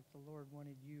felt like the Lord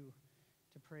wanted you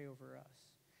to pray over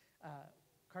us.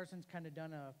 Carson's kind of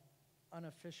done a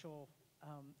unofficial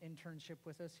internship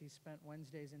with us. He spent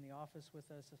Wednesdays in the office with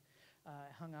us,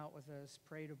 hung out with us,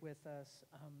 prayed with us.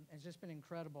 It's just been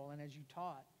incredible. And as you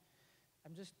taught,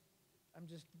 I'm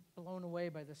just blown away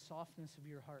by the softness of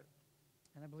your heart.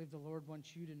 And I believe the Lord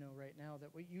wants you to know right now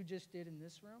that what you just did in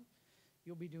this room,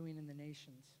 you'll be doing in the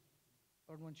nations.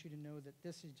 Lord wants you to know that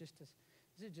this is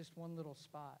just one little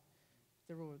spot.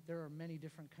 There are many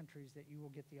different countries that you will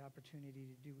get the opportunity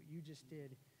to do what you just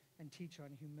did and teach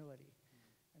on humility.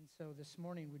 And so this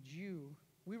morning,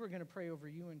 we were going to pray over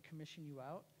you and commission you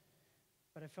out,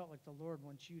 but I felt like the Lord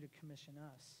wants you to commission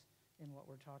us in what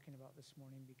we're talking about this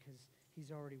morning because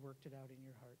he's already worked it out in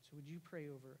your heart. So would you pray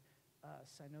over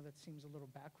us? I know that seems a little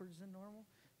backwards than normal,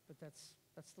 but that's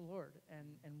the Lord.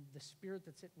 And the Spirit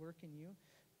that's at work in you,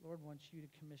 Lord wants you to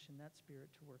commission that Spirit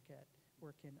to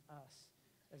work in us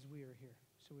as we are here.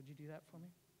 So would you do that for me?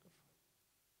 Go for it.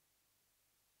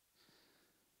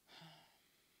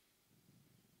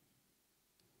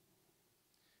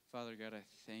 Father God, I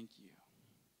thank you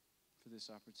for this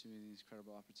opportunity, this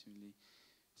incredible opportunity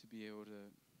to be able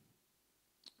to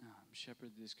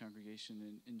shepherd this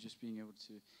congregation and just being able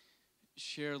to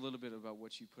share a little bit about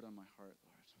what you put on my heart,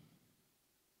 Lord.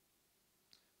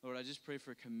 Lord, I just pray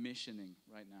for commissioning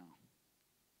right now.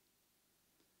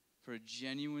 For a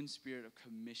genuine spirit of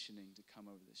commissioning to come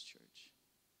over this church.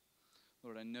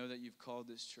 Lord, I know that you've called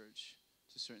this church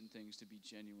to certain things to be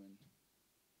genuine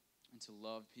and to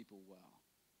love people well.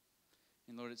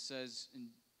 And Lord, it says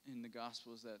in the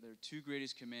Gospels that there are two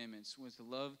greatest commandments, was to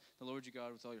love the Lord your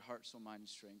God with all your heart, soul, mind, and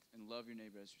strength, and love your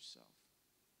neighbor as yourself.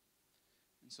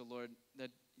 And so, Lord,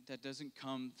 that doesn't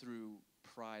come through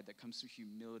pride, that comes through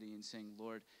humility and saying,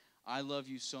 Lord, I love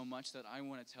you so much that I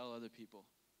want to tell other people.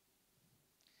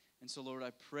 And so, Lord,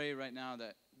 I pray right now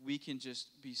that we can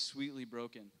just be sweetly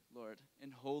broken, Lord,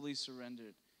 and wholly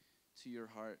surrendered to your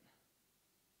heart.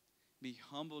 Be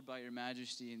humbled by your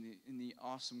majesty in the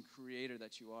awesome creator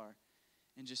that you are.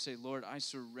 And just say, Lord, I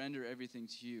surrender everything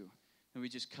to you. And we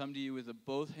just come to you with a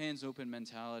both hands open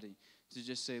mentality to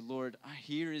just say, Lord,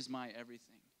 here is my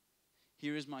everything.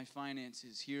 Here is my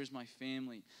finances. Here is my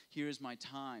family. Here is my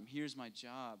time. Here's my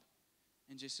job.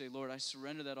 And just say, Lord, I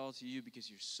surrender that all to you because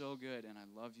you're so good and I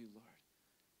love you, Lord.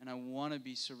 And I want to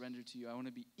be surrendered to you. I want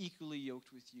to be equally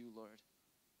yoked with you, Lord.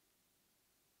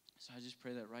 So I just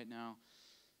pray that right now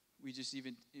we just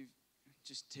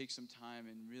take some time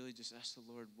and really just ask the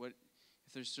Lord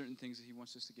if there's certain things that he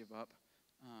wants us to give up.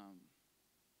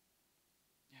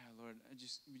 Lord,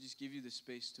 we just give you the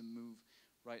space to move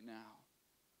right now.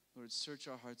 Lord, search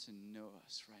our hearts and know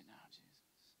us right now, Jesus.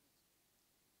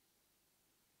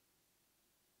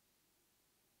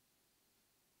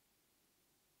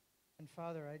 And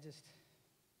Father, I just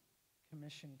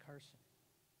commission Carson.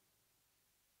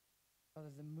 Father,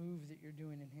 the move that you're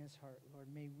doing in his heart, Lord,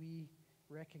 may we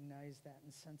recognize that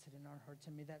and sense it in our hearts.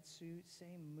 And may that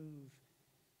same move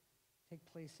take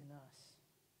place in us.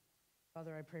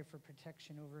 Father, I pray for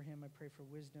protection over him. I pray for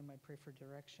wisdom. I pray for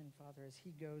direction. Father, as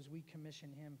he goes, we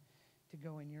commission him to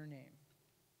go in your name.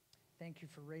 Thank you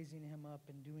for raising him up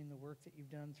and doing the work that you've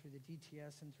done through the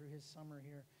DTS and through his summer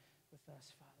here with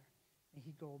us, Father. May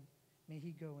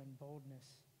he go in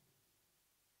boldness.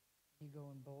 May he go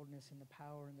in boldness in the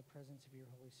power and the presence of your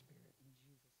Holy Spirit. In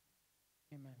Jesus'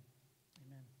 name. Amen.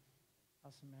 Amen.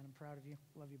 Awesome, man. I'm proud of you.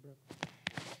 Love you, bro.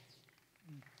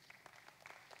 Amen.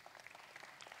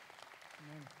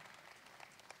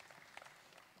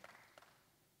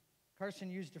 Carson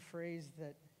used a phrase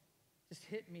that just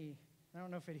hit me. I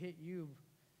don't know if it hit you,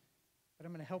 but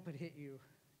I'm going to help it hit you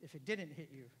if it didn't hit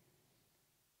you.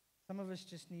 Some of us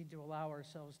just need to allow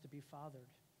ourselves to be fathered.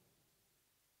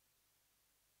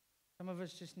 Some of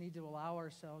us just need to allow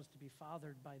ourselves to be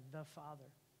fathered by the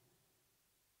Father.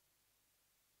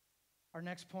 Our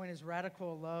next point is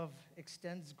radical love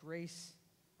extends grace.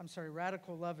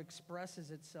 Radical love expresses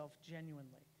itself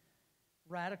genuinely.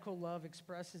 Radical love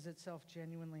expresses itself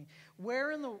genuinely.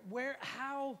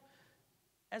 How,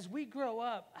 as we grow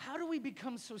up, how do we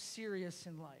become so serious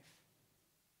in life?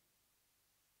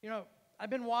 You know,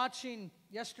 I've been watching,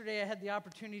 yesterday I had the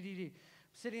opportunity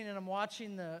to, I'm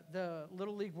watching the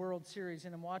Little League World Series,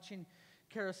 and I'm watching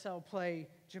Carousel play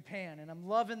Japan. And I'm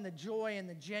loving the joy and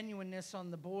the genuineness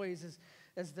on the boys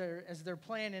as they're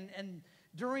playing. And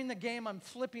during the game, I'm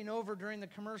flipping over during the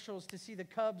commercials to see the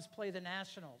Cubs play the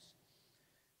Nationals.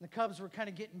 And the Cubs were kind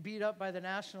of getting beat up by the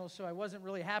Nationals, so I wasn't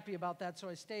really happy about that, so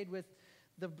I stayed with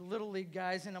the Little League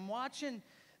guys. And I'm watching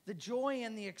the joy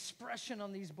and the expression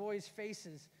on these boys'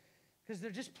 faces because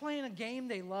they're just playing a game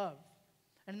they love.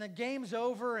 And the game's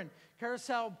over, and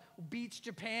Carousel beats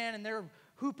Japan, and they're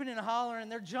hooping and hollering,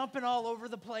 and they're jumping all over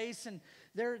the place, and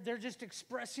they're just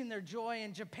expressing their joy,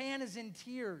 and Japan is in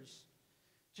tears.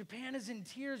 Japan is in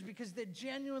tears because they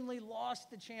genuinely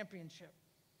lost the championship.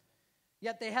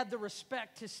 Yet they had the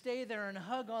respect to stay there and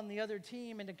hug on the other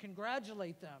team and to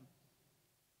congratulate them.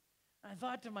 I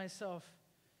thought to myself,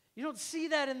 you don't see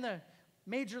that in the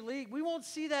Major League. We won't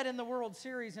see that in the World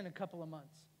Series in a couple of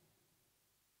months.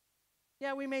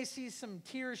 Yeah, we may see some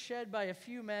tears shed by a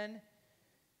few men,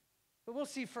 but we'll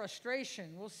see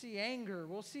frustration, we'll see anger,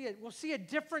 we'll see a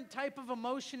different type of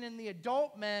emotion in the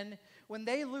adult men when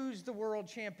they lose the world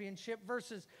championship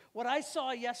versus what I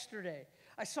saw yesterday.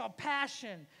 I saw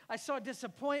passion, I saw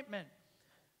disappointment,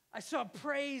 I saw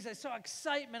praise, I saw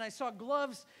excitement, I saw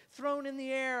gloves thrown in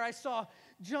the air, I saw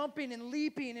jumping and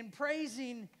leaping and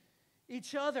praising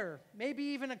each other, maybe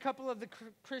even a couple of the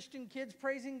Christian kids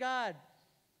praising God.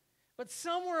 But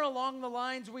somewhere along the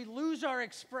lines, we lose our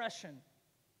expression.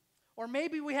 Or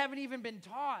maybe we haven't even been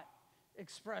taught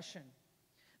expression.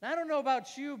 And I don't know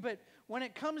about you, but when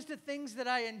it comes to things that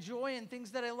I enjoy and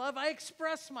things that I love, I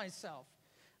express myself.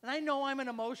 And I know I'm an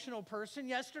emotional person.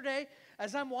 Yesterday,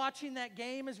 as I'm watching that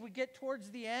game, as we get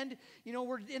towards the end,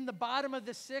 we're in the bottom of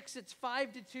the sixth. It's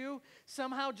 5-2.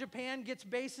 Somehow Japan gets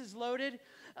bases loaded.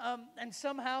 And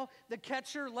somehow the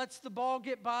catcher lets the ball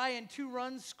get by and 2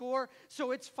 runs score. So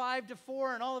it's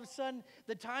 5-4. And all of a sudden,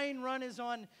 the tying run is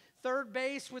on third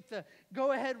base with the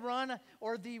go-ahead run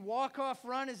or the walk-off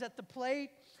run is at the plate.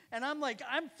 And I'm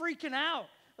freaking out.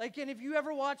 And if you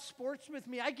ever watch sports with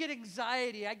me, I get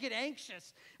anxiety. I get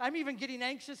anxious. I'm even getting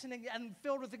anxious and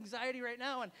filled with anxiety right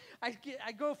now. And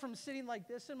I go from sitting like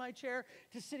this in my chair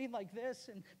to sitting like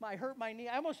this, and I hurt my knee.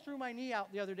 I almost threw my knee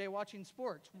out the other day watching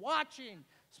sports.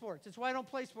 It's why I don't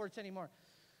play sports anymore.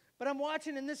 But I'm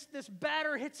watching, and this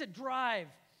batter hits a drive.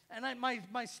 And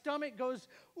my stomach goes,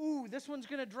 ooh, this one's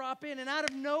going to drop in. And out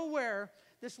of nowhere,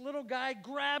 this little guy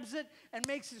grabs it and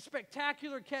makes a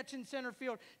spectacular catch in center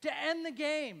field to end the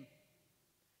game.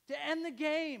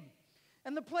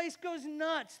 And the place goes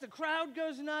nuts. The crowd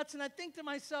goes nuts. And I think to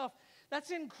myself,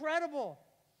 that's incredible.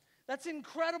 That's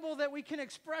incredible that we can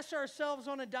express ourselves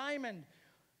on a diamond.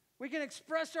 We can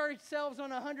express ourselves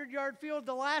on a 100-yard field,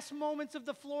 the last moments of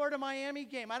the Florida-Miami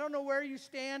game. I don't know where you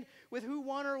stand with who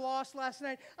won or lost last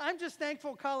night. I'm just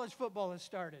thankful college football has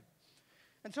started.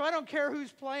 And so I don't care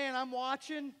who's playing. I'm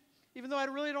watching, even though I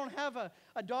really don't have a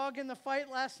dog in the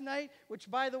fight last night, which,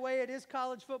 by the way, it is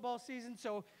college football season,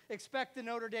 so expect the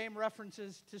Notre Dame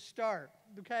references to start,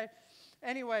 okay?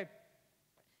 Anyway,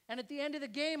 and at the end of the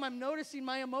game, I'm noticing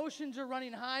my emotions are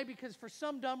running high because for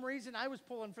some dumb reason, I was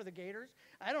pulling for the Gators.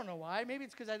 I don't know why. Maybe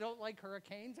it's because I don't like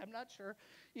hurricanes. I'm not sure.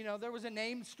 There was a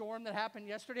named storm that happened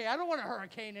yesterday. I don't want a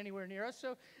hurricane anywhere near us.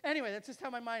 So anyway, that's just how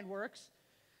my mind works.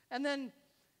 And then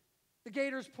the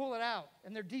Gators pull it out,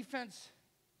 and their defense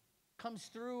comes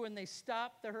through, and they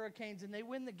stop the Hurricanes, and they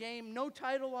win the game. No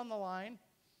title on the line.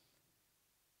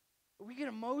 But we get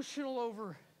emotional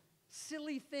over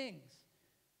silly things.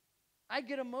 I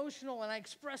get emotional and I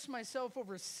express myself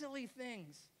over silly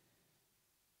things.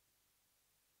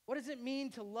 What does it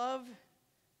mean to love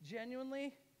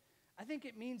genuinely? I think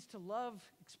it means to love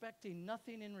expecting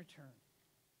nothing in return.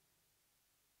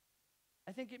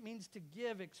 I think it means to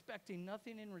give expecting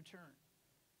nothing in return.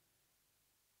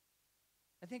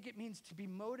 I think it means to be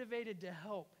motivated to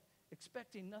help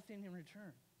expecting nothing in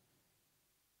return.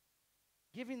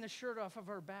 Giving the shirt off of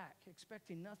our back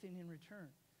expecting nothing in return.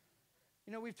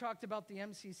 We've talked about the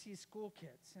MCC school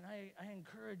kits, and I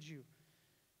encourage you,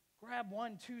 grab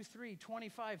 1, 2, 3,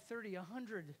 25, 30,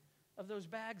 100 of those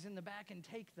bags in the back and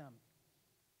take them.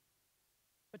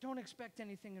 But don't expect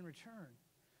anything in return.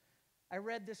 I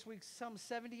read this week some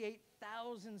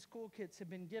 78,000 school kits have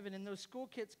been given, and those school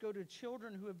kits go to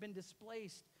children who have been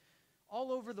displaced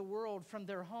all over the world from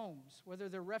their homes, whether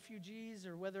they're refugees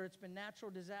or whether it's been natural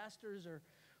disasters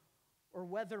or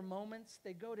weather moments.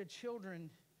 They go to children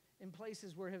in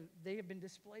places where they have been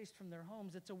displaced from their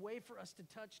homes. It's a way for us to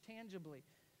touch tangibly.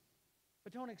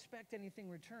 But don't expect anything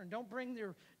in return. Don't bring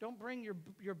your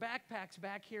backpacks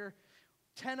back here,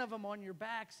 10 of them on your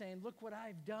back saying, look what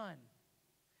I've done.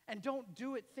 And don't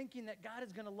do it thinking that God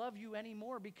is going to love you any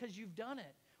more because you've done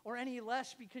it, or any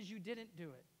less because you didn't do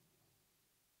it.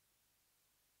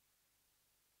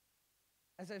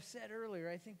 as I've said earlier,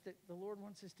 I think that the Lord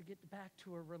wants us to get back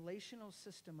to a relational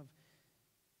system of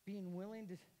being willing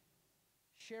to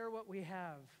share what we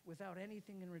have without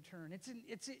anything in return.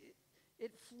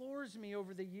 It floors me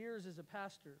over the years as a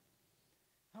pastor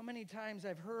how many times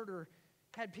I've heard or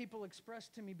had people express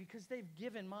to me, because they've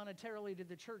given monetarily to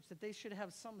the church, that they should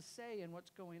have some say in what's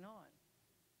going on.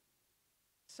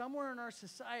 Somewhere in our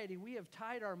society, we have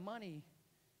tied our money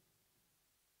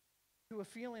to a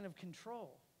feeling of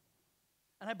control.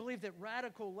 And I believe that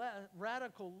radical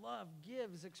love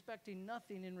gives expecting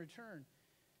nothing in return.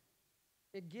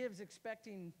 It gives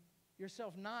expecting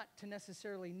yourself not to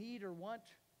necessarily need or want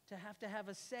to have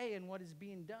a say in what is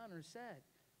being done or said.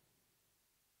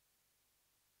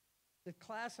 The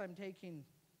class I'm taking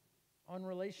on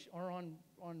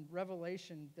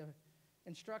Revelation, the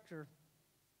instructor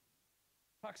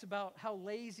talks about how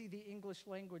lazy the English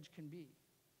language can be.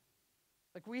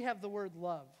 Like, we have the word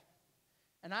love.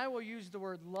 And I will use the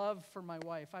word love for my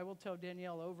wife. I will tell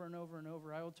Danielle over and over and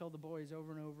over. I will tell the boys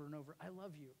over and over and over, I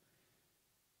love you.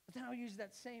 But then I'll use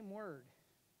that same word.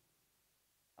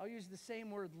 I'll use the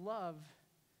same word love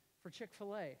for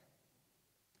Chick-fil-A,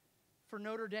 for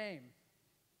Notre Dame.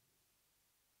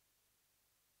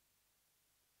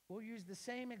 We'll use the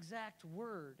same exact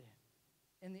word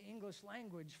in the English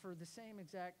language for the same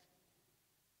exact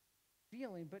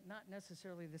feeling, but not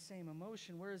necessarily the same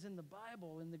emotion. Whereas in the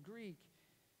Bible, in the Greek,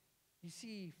 you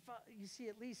see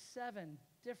at least 7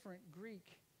 different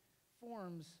Greek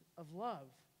forms of love,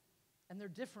 and they're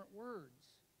different words.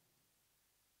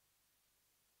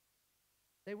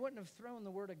 They wouldn't have thrown the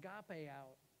word agape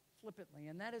out flippantly,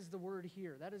 and that is the word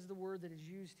here. That is the word that is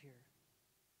used here.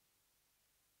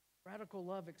 Radical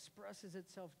love expresses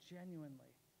itself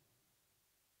genuinely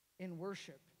in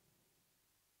worship,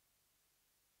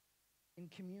 in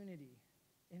community,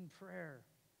 in prayer,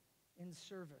 in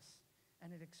service,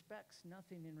 and it expects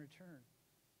nothing in return.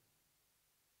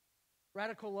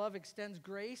 Radical love extends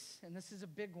grace, and this is a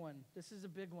big one. This is a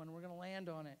big one. We're going to land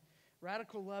on it.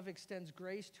 Radical love extends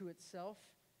grace to itself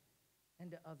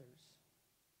and to others.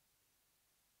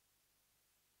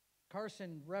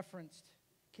 Carson referenced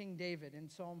King David in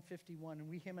Psalm 51,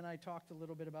 and him and I talked a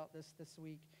little bit about this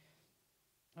week.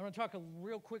 I want to talk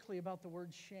real quickly about the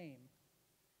word shame.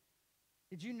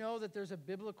 Did you know that there's a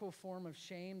biblical form of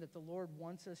shame that the Lord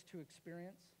wants us to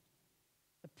experience?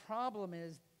 The problem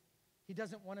is he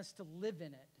doesn't want us to live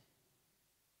in it.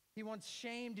 He wants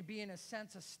shame to be, in a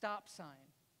sense, a stop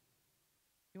sign.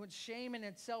 He wants shame in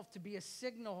itself to be a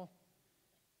signal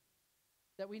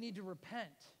that we need to repent.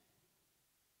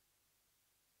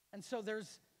 And so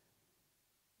there's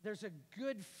a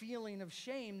good feeling of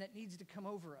shame that needs to come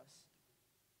over us.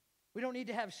 We don't need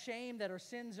to have shame that our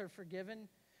sins are forgiven,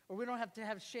 or we don't have to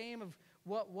have shame of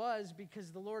what was,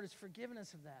 because the Lord has forgiven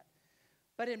us of that.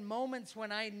 But in moments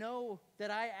when I know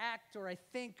that I act or I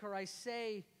think or I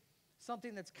say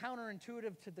something that's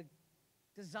counterintuitive to the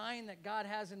design that God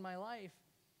has in my life,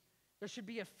 there should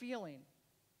be a feeling.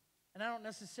 And I don't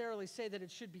necessarily say that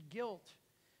it should be guilt,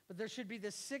 but there should be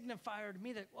this signifier to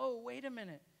me that, oh, wait a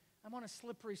minute, I'm on a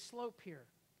slippery slope here.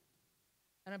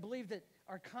 And I believe that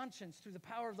our conscience, through the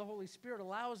power of the Holy Spirit,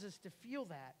 allows us to feel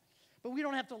that. But we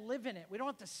don't have to live in it. We don't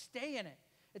have to stay in it.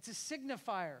 It's a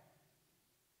signifier.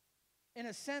 In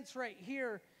a sense, right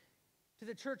here to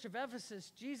the church of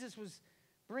Ephesus, Jesus was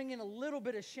bringing a little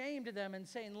bit of shame to them and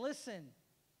saying,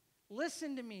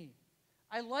 listen to me.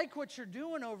 I like what you're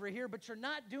doing over here, but you're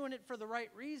not doing it for the right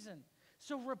reason.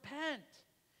 So repent.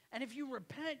 And if you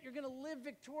repent, you're going to live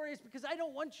victorious, because I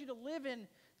don't want you to live in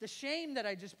the shame that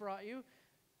I just brought you.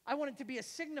 I want it to be a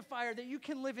signifier that you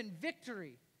can live in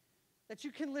victory, that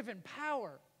you can live in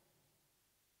power.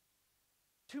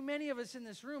 Too many of us in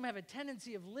this room have a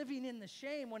tendency of living in the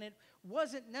shame when it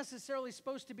wasn't necessarily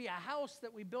supposed to be a house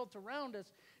that we built around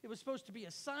us. It was supposed to be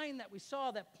a sign that we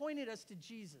saw that pointed us to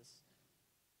Jesus.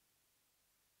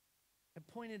 It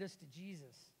pointed us to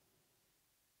Jesus.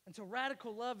 And so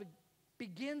radical love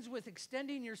begins with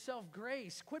extending yourself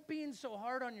grace. Quit being so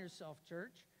hard on yourself,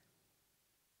 church.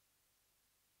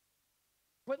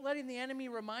 Quit letting the enemy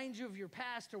remind you of your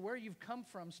past or where you've come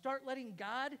from. Start letting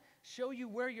God show you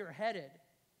where you're headed.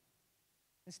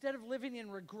 Instead of living in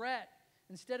regret,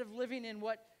 instead of living in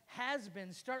what has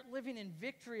been, start living in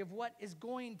victory of what is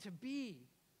going to be.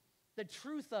 The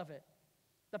truth of it,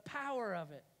 the power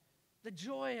of it, the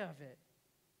joy of it.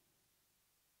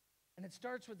 And it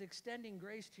starts with extending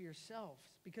grace to yourself,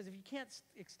 because if you can't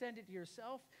extend it to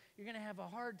yourself, you're going to have a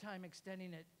hard time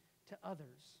extending it to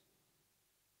others.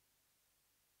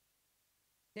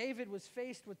 David was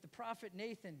faced with the prophet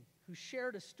Nathan, who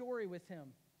shared a story with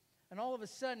him. And all of a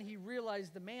sudden, he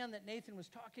realized the man that Nathan was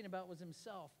talking about was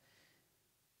himself.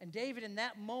 And David in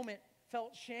that moment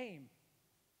felt shame.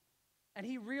 And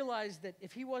he realized that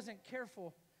if he wasn't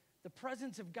careful, the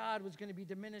presence of God was going to be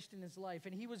diminished in his life.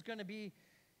 And he was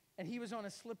on a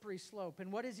slippery slope.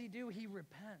 And what does he do? He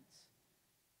repents.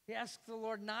 He asks the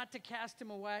Lord not to cast him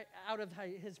away out of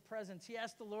his presence. He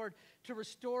asks the Lord to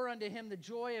restore unto him the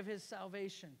joy of his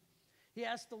salvation. He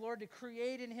asked the Lord to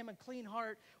create in him a clean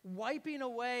heart, wiping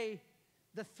away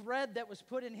the thread that was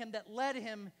put in him that led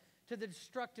him to the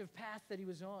destructive path that he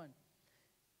was on.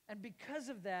 And because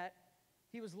of that,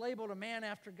 he was labeled a man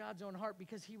after God's own heart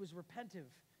because he was repentive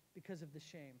because of the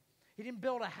shame. He didn't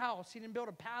build a house. He didn't build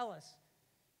a palace.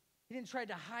 He didn't try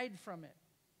to hide from it.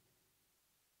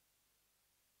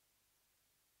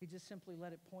 He just simply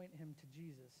let it point him to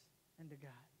Jesus and to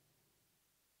God.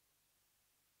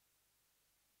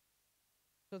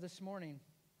 So this morning,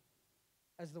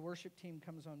 as the worship team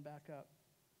comes on back up,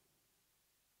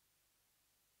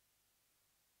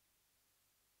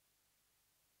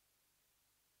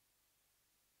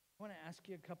 I want to ask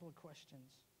you a couple of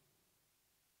questions.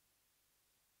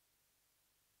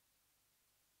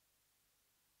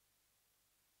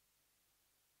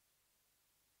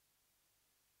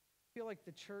 I feel like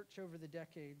the church over the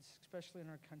decades, especially in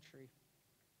our country,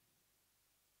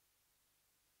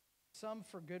 some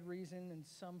for good reason and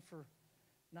some for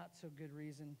not so good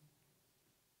reason,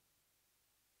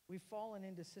 we've fallen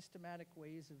into systematic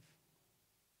ways of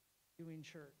doing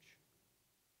church.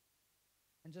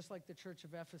 And just like the church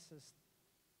of Ephesus,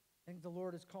 I think the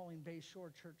Lord is calling Bay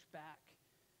Shore Church back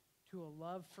to a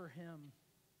love for him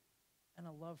and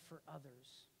a love for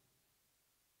others.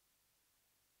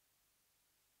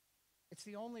 It's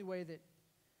the only way that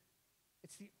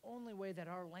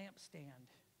our lampstand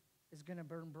is going to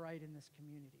burn bright in this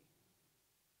community.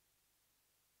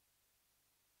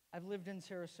 I've lived in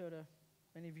Sarasota,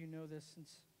 many of you know this,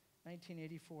 since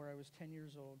 1984. I was 10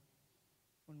 years old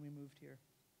when we moved here.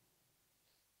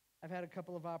 I've had a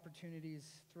couple of opportunities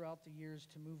throughout the years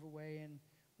to move away, and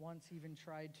once even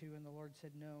tried to, and the Lord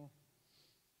said no.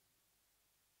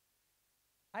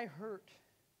 I hurt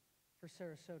for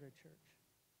Sarasota Church.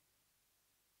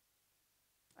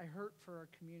 I hurt for our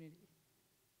community.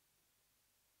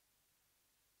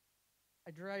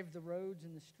 I drive the roads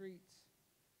and the streets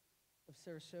of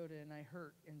Sarasota, and I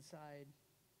hurt inside.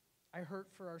 I hurt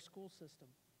for our school system.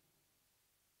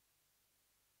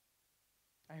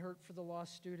 I hurt for the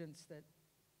lost students that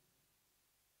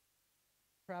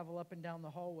travel up and down the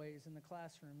hallways in the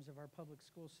classrooms of our public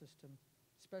school system,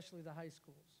 especially the high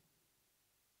schools.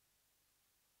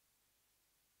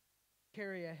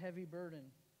 Carry a heavy burden.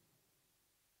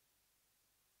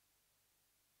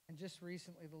 And just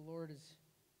recently, the Lord has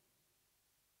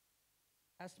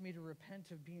asked me to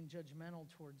repent of being judgmental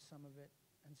towards some of it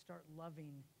and start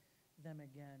loving them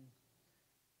again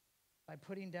by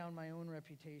putting down my own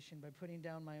reputation, by putting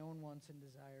down my own wants and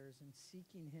desires, and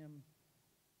seeking Him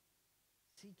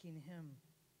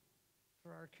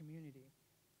for our community.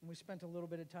 And we spent a little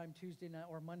bit of time Tuesday night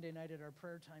or Monday night at our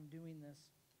prayer time doing this.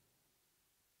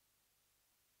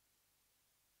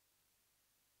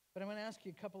 But I want to ask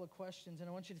you a couple of questions, and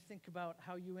I want you to think about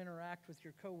how you interact with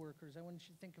your coworkers. I want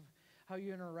you to think of how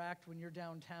you interact when you're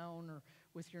downtown or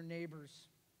with your neighbors.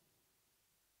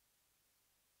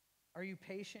 Are you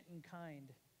patient and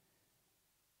kind?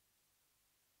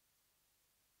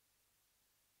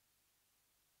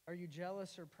 Are you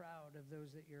jealous or proud of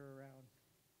those that you're around?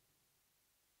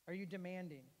 Are you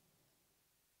demanding?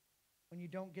 When you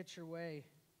don't get your way,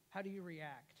 how do you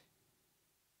react?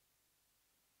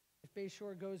 If Bay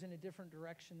Shore goes in a different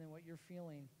direction than what you're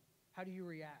feeling, how do you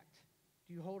react?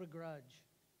 Do you hold a grudge?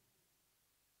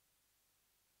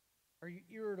 Are you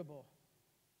irritable?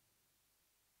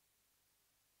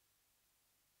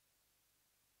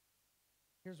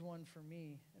 Here's one for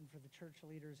me and for the church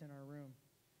leaders in our room.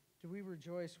 Do we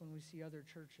rejoice when we see other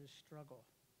churches struggle?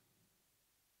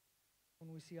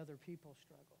 When we see other people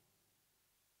struggle?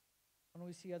 When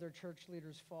we see other church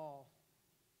leaders fall?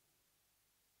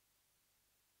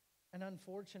 And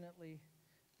unfortunately,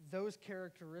 those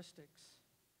characteristics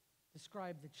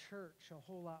describe the church a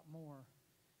whole lot more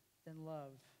than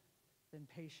love, than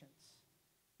patience,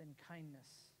 than kindness,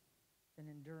 than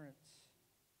endurance.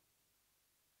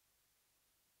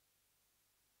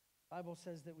 The Bible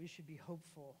says that we should be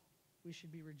hopeful, we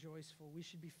should be rejoiceful, we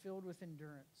should be filled with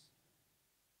endurance,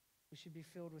 we should be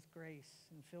filled with grace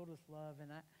and filled with love.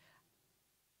 And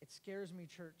it scares me,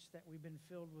 church, that we've been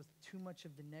filled with too much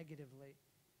of the negative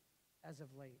as of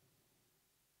late.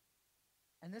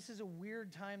 And this is a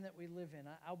weird time that we live in.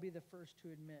 I'll be the first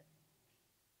to admit.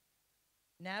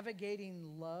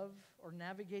 Navigating love or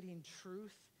navigating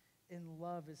truth in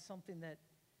love is something that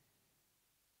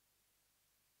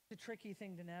It's a tricky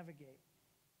thing to navigate.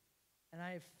 And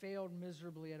I have failed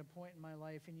miserably at a point in my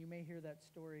life, and you may hear that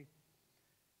story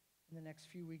in the next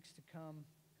few weeks to come.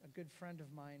 A good friend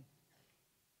of mine,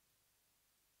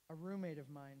 a roommate of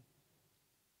mine,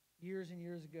 years and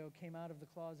years ago came out of the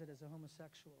closet as a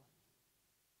homosexual.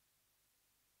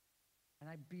 And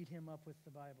I beat him up with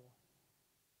the Bible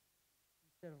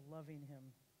instead of loving him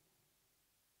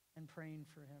and praying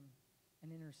for him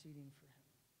and interceding for him.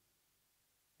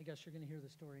 I guess you're going to hear the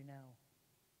story now.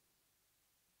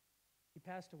 He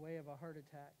passed away of a heart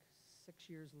attack 6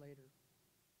 years later.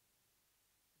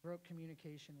 Broke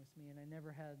communication with me, and I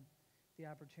never had the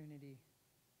opportunity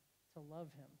to love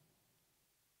him.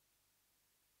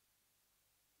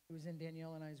 He was in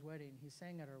Danielle and I's wedding. He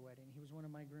sang at our wedding. He was one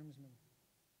of my groomsmen.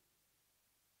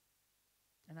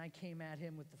 And I came at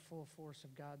him with the full force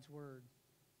of God's word,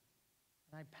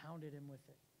 and I pounded him with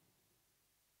it.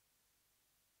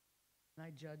 And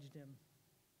I judged him.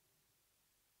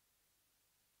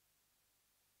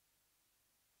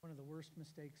 One of the worst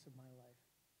mistakes of my life.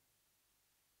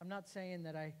 I'm not saying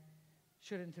that I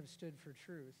shouldn't have stood for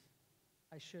truth.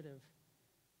 I should have.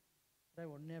 But I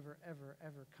will never, ever,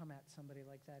 ever come at somebody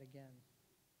like that again.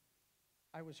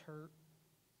 I was hurt.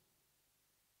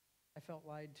 I felt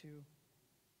lied to.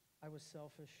 I was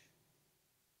selfish.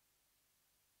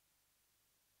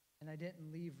 And I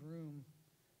didn't leave room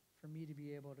for me to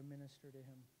be able to minister to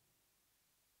him.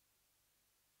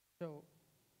 So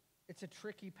it's a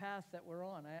tricky path that we're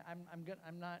on. I'm going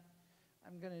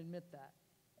to admit that.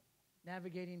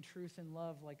 Navigating truth and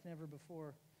love like never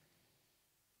before.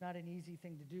 It's not an easy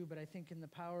thing to do, but I think in the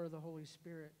power of the Holy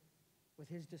Spirit, with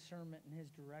his discernment and his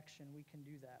direction, we can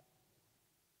do that.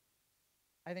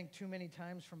 I think too many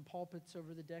times from pulpits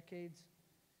over the decades,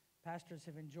 pastors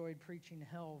have enjoyed preaching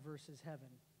hell versus heaven.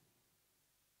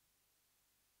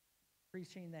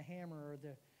 Preaching the hammer or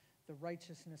the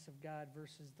righteousness of God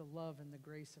versus the love and the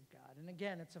grace of God. And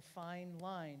again, it's a fine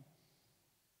line.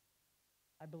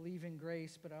 I believe in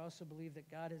grace, but I also believe that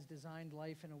God has designed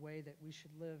life in a way that we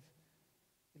should live.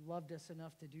 He loved us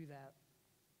enough to do that.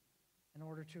 In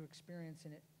order to experience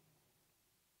in it,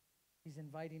 he's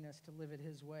inviting us to live it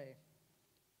his way,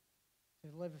 to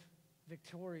live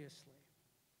victoriously.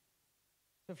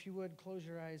 So if you would, close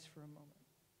your eyes for a moment.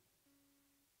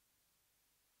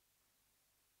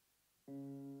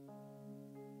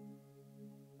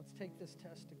 Let's take this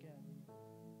test again.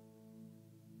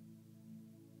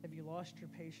 Have you lost your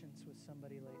patience with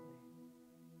somebody lately?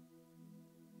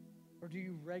 Or do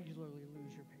you regularly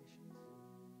lose your patience?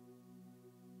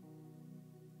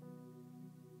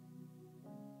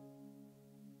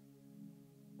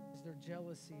 Is there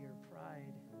jealousy or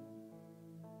pride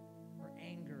or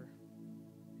anger?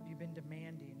 Have you been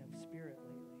demanding of spirit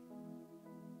lately?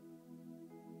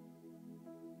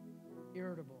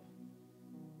 Irritable.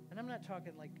 And I'm not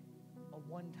talking like a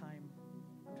one-time.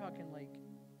 I'm talking like,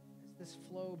 has this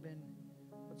flow been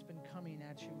what's been coming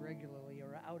at you regularly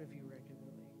or out of you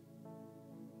regularly?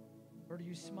 Or do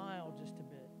you smile just a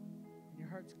bit and your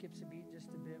heart skips a beat just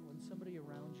a bit when somebody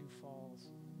around you falls,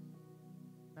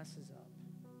 messes up?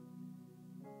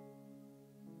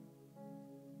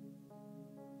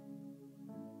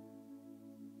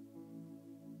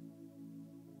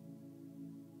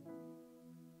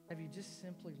 Have you just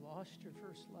simply lost your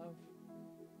first love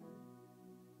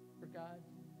for God?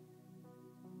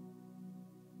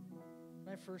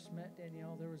 When I first met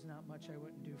Danielle, there was not much I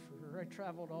wouldn't do for her. I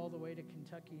traveled all the way to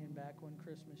Kentucky and back one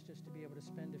Christmas just to be able to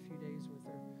spend a few days with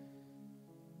her.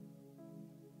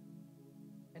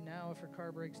 And now if her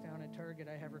car breaks down at Target,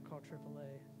 I have her call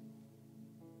AAA.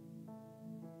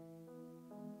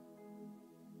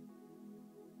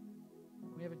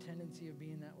 We have a tendency of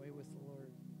being that way with the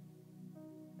Lord,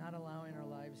 not allowing our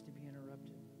lives to be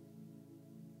interrupted.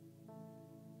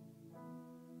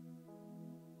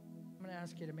 I'm going to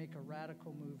ask you to make a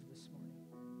radical move this morning.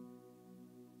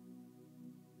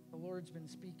 The Lord's been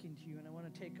speaking to you, and I want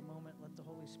to take a moment, let the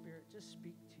Holy Spirit just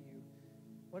speak to you.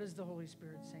 What is the Holy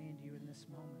Spirit saying to you in this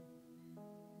moment?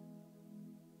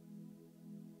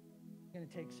 It's going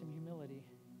to take some humility.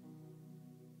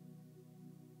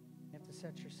 You have to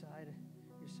set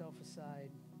yourself aside.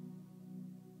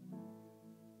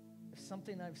 If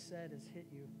something I've said has hit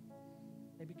you,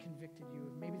 maybe convicted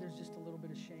you, maybe there's just a little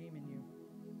bit of shame in you,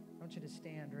 I want you to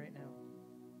stand right now.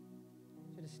 I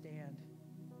want you to stand.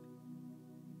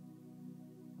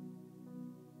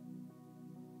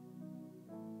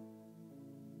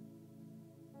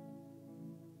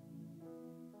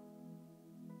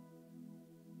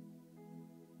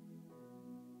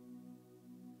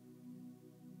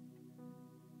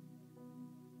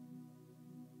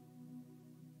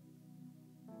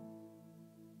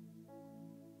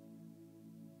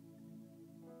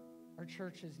 Our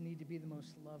churches need to be the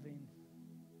most loving,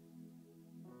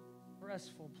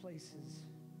 restful places,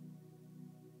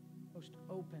 most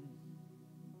open,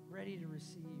 ready to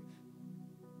receive.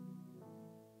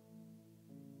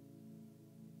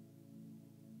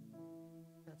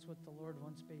 That's what the Lord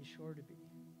wants Bay Shore to be.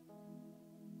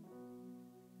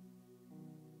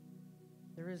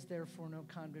 There is therefore no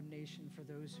condemnation for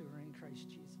those who are in Christ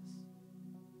Jesus.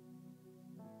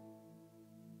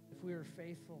 If we are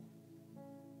faithful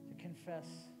to confess,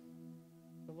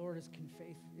 the Lord is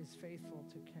faithful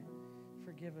to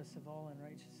forgive us of all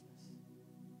unrighteousness.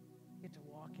 We get to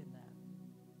walk in that.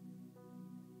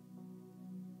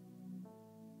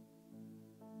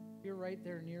 If you're right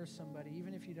there near somebody,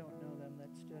 even if you don't know them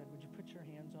that stood, would you put your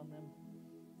hands on them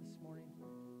this morning?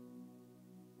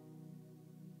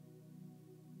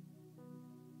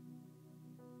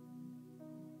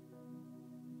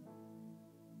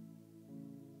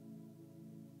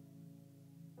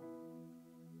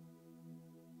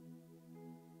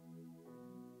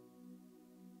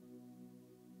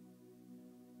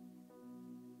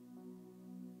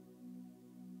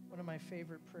 One of my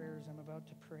favorite prayers I'm about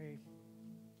to pray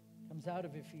comes out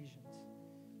of Ephesians.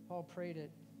 Paul prayed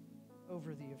it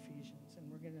over the Ephesians,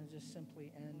 and we're going to just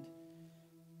simply end.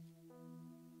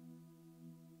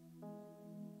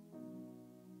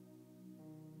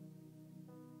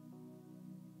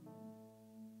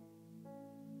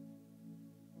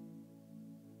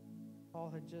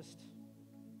 Paul had just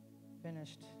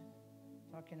finished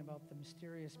talking about the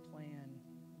mysterious plan,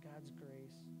 God's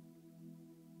grace.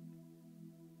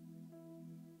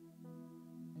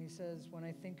 And he says, when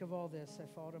I think of all this, I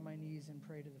fall to my knees and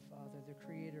pray to the Father, the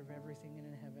creator of everything in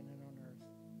heaven and on earth.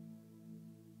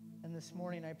 And this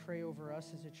morning I pray over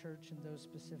us as a church and those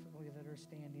specifically that are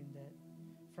standing,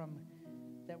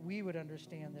 that we would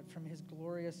understand that from his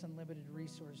glorious unlimited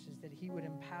resources, that he would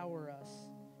empower us.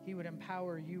 He would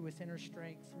empower you with inner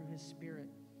strength through his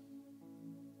Spirit.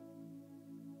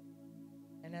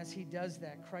 And as he does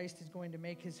that, Christ is going to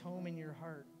make his home in your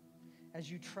heart as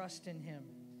you trust in him.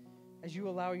 As you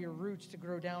allow your roots to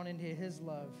grow down into his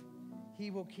love, he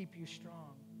will keep you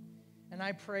strong. And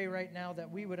I pray right now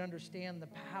that we would understand the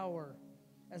power,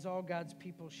 as all God's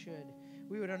people should.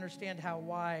 We would understand how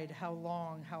wide, how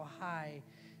long, how high,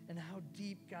 and how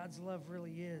deep God's love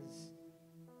really is.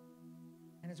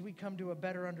 And as we come to a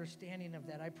better understanding of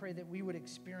that, I pray that we would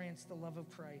experience the love of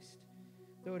Christ,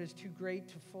 though it is too great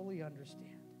to fully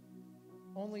understand.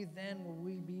 Only then will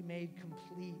we be made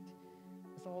complete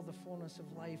with all the fullness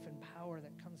of life and power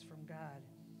that comes from God.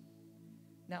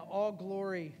 Now, all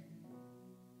glory,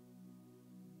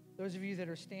 those of you that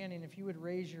are standing, if you would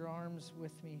raise your arms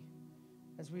with me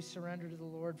as we surrender to the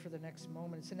Lord for the next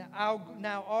moment. So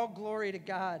now all glory to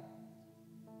God,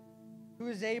 who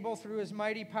is able through his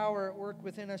mighty power at work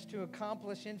within us to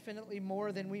accomplish infinitely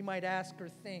more than we might ask or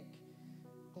think.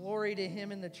 Glory to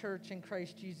him in the church in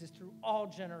Christ Jesus through all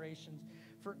generations,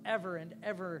 forever and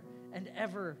ever and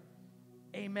ever.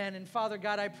 Amen. And Father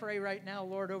God, I pray right now,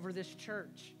 Lord, over this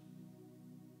church.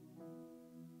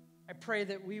 I pray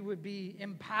that we would be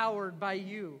empowered by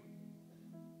you,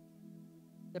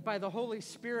 that by the Holy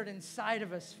Spirit inside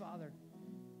of us, Father,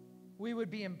 we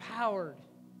would be empowered.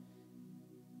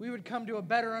 We would come to a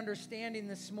better understanding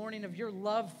this morning of your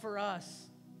love for us,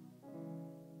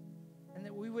 and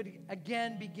that we would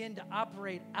again begin to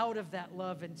operate out of that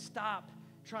love and stop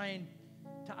trying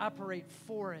to operate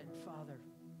for it, Father.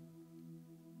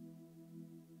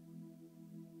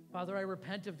 Father, I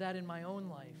repent of that in my own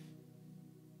life.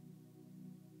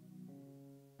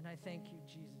 And I thank you,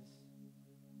 Jesus.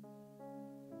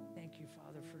 Thank you,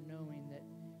 Father, for knowing that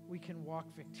we can walk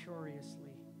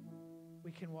victoriously.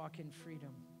 We can walk in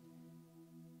freedom.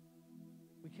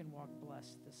 We can walk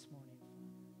blessed this morning,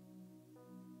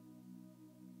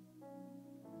 Father.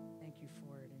 Thank you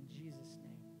for it in Jesus'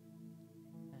 name.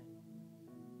 Amen.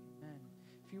 Amen.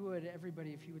 If you would,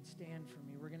 everybody, if you would stand for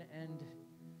me, we're going to end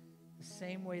the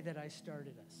same way that I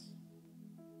started us.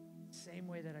 Same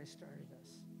way that I started us.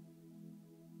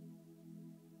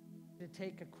 To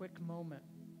take a quick moment.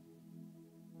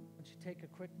 I want you to take a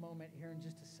quick moment here in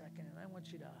just a second, and I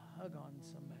want you to hug on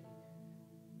somebody.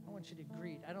 I want you to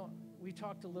greet. We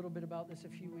talked a little bit about this a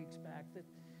few weeks back, that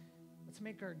let's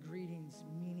make our greetings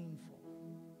meaningful.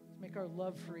 Let's make our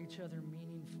love for each other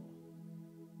meaningful.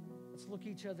 Let's look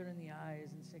each other in the eyes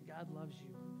and say, God loves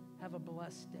you. Have a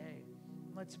blessed day.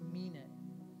 Let's mean it.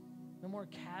 No more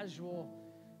casual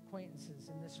acquaintances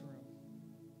in this room.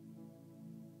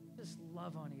 Just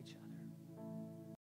love on each other.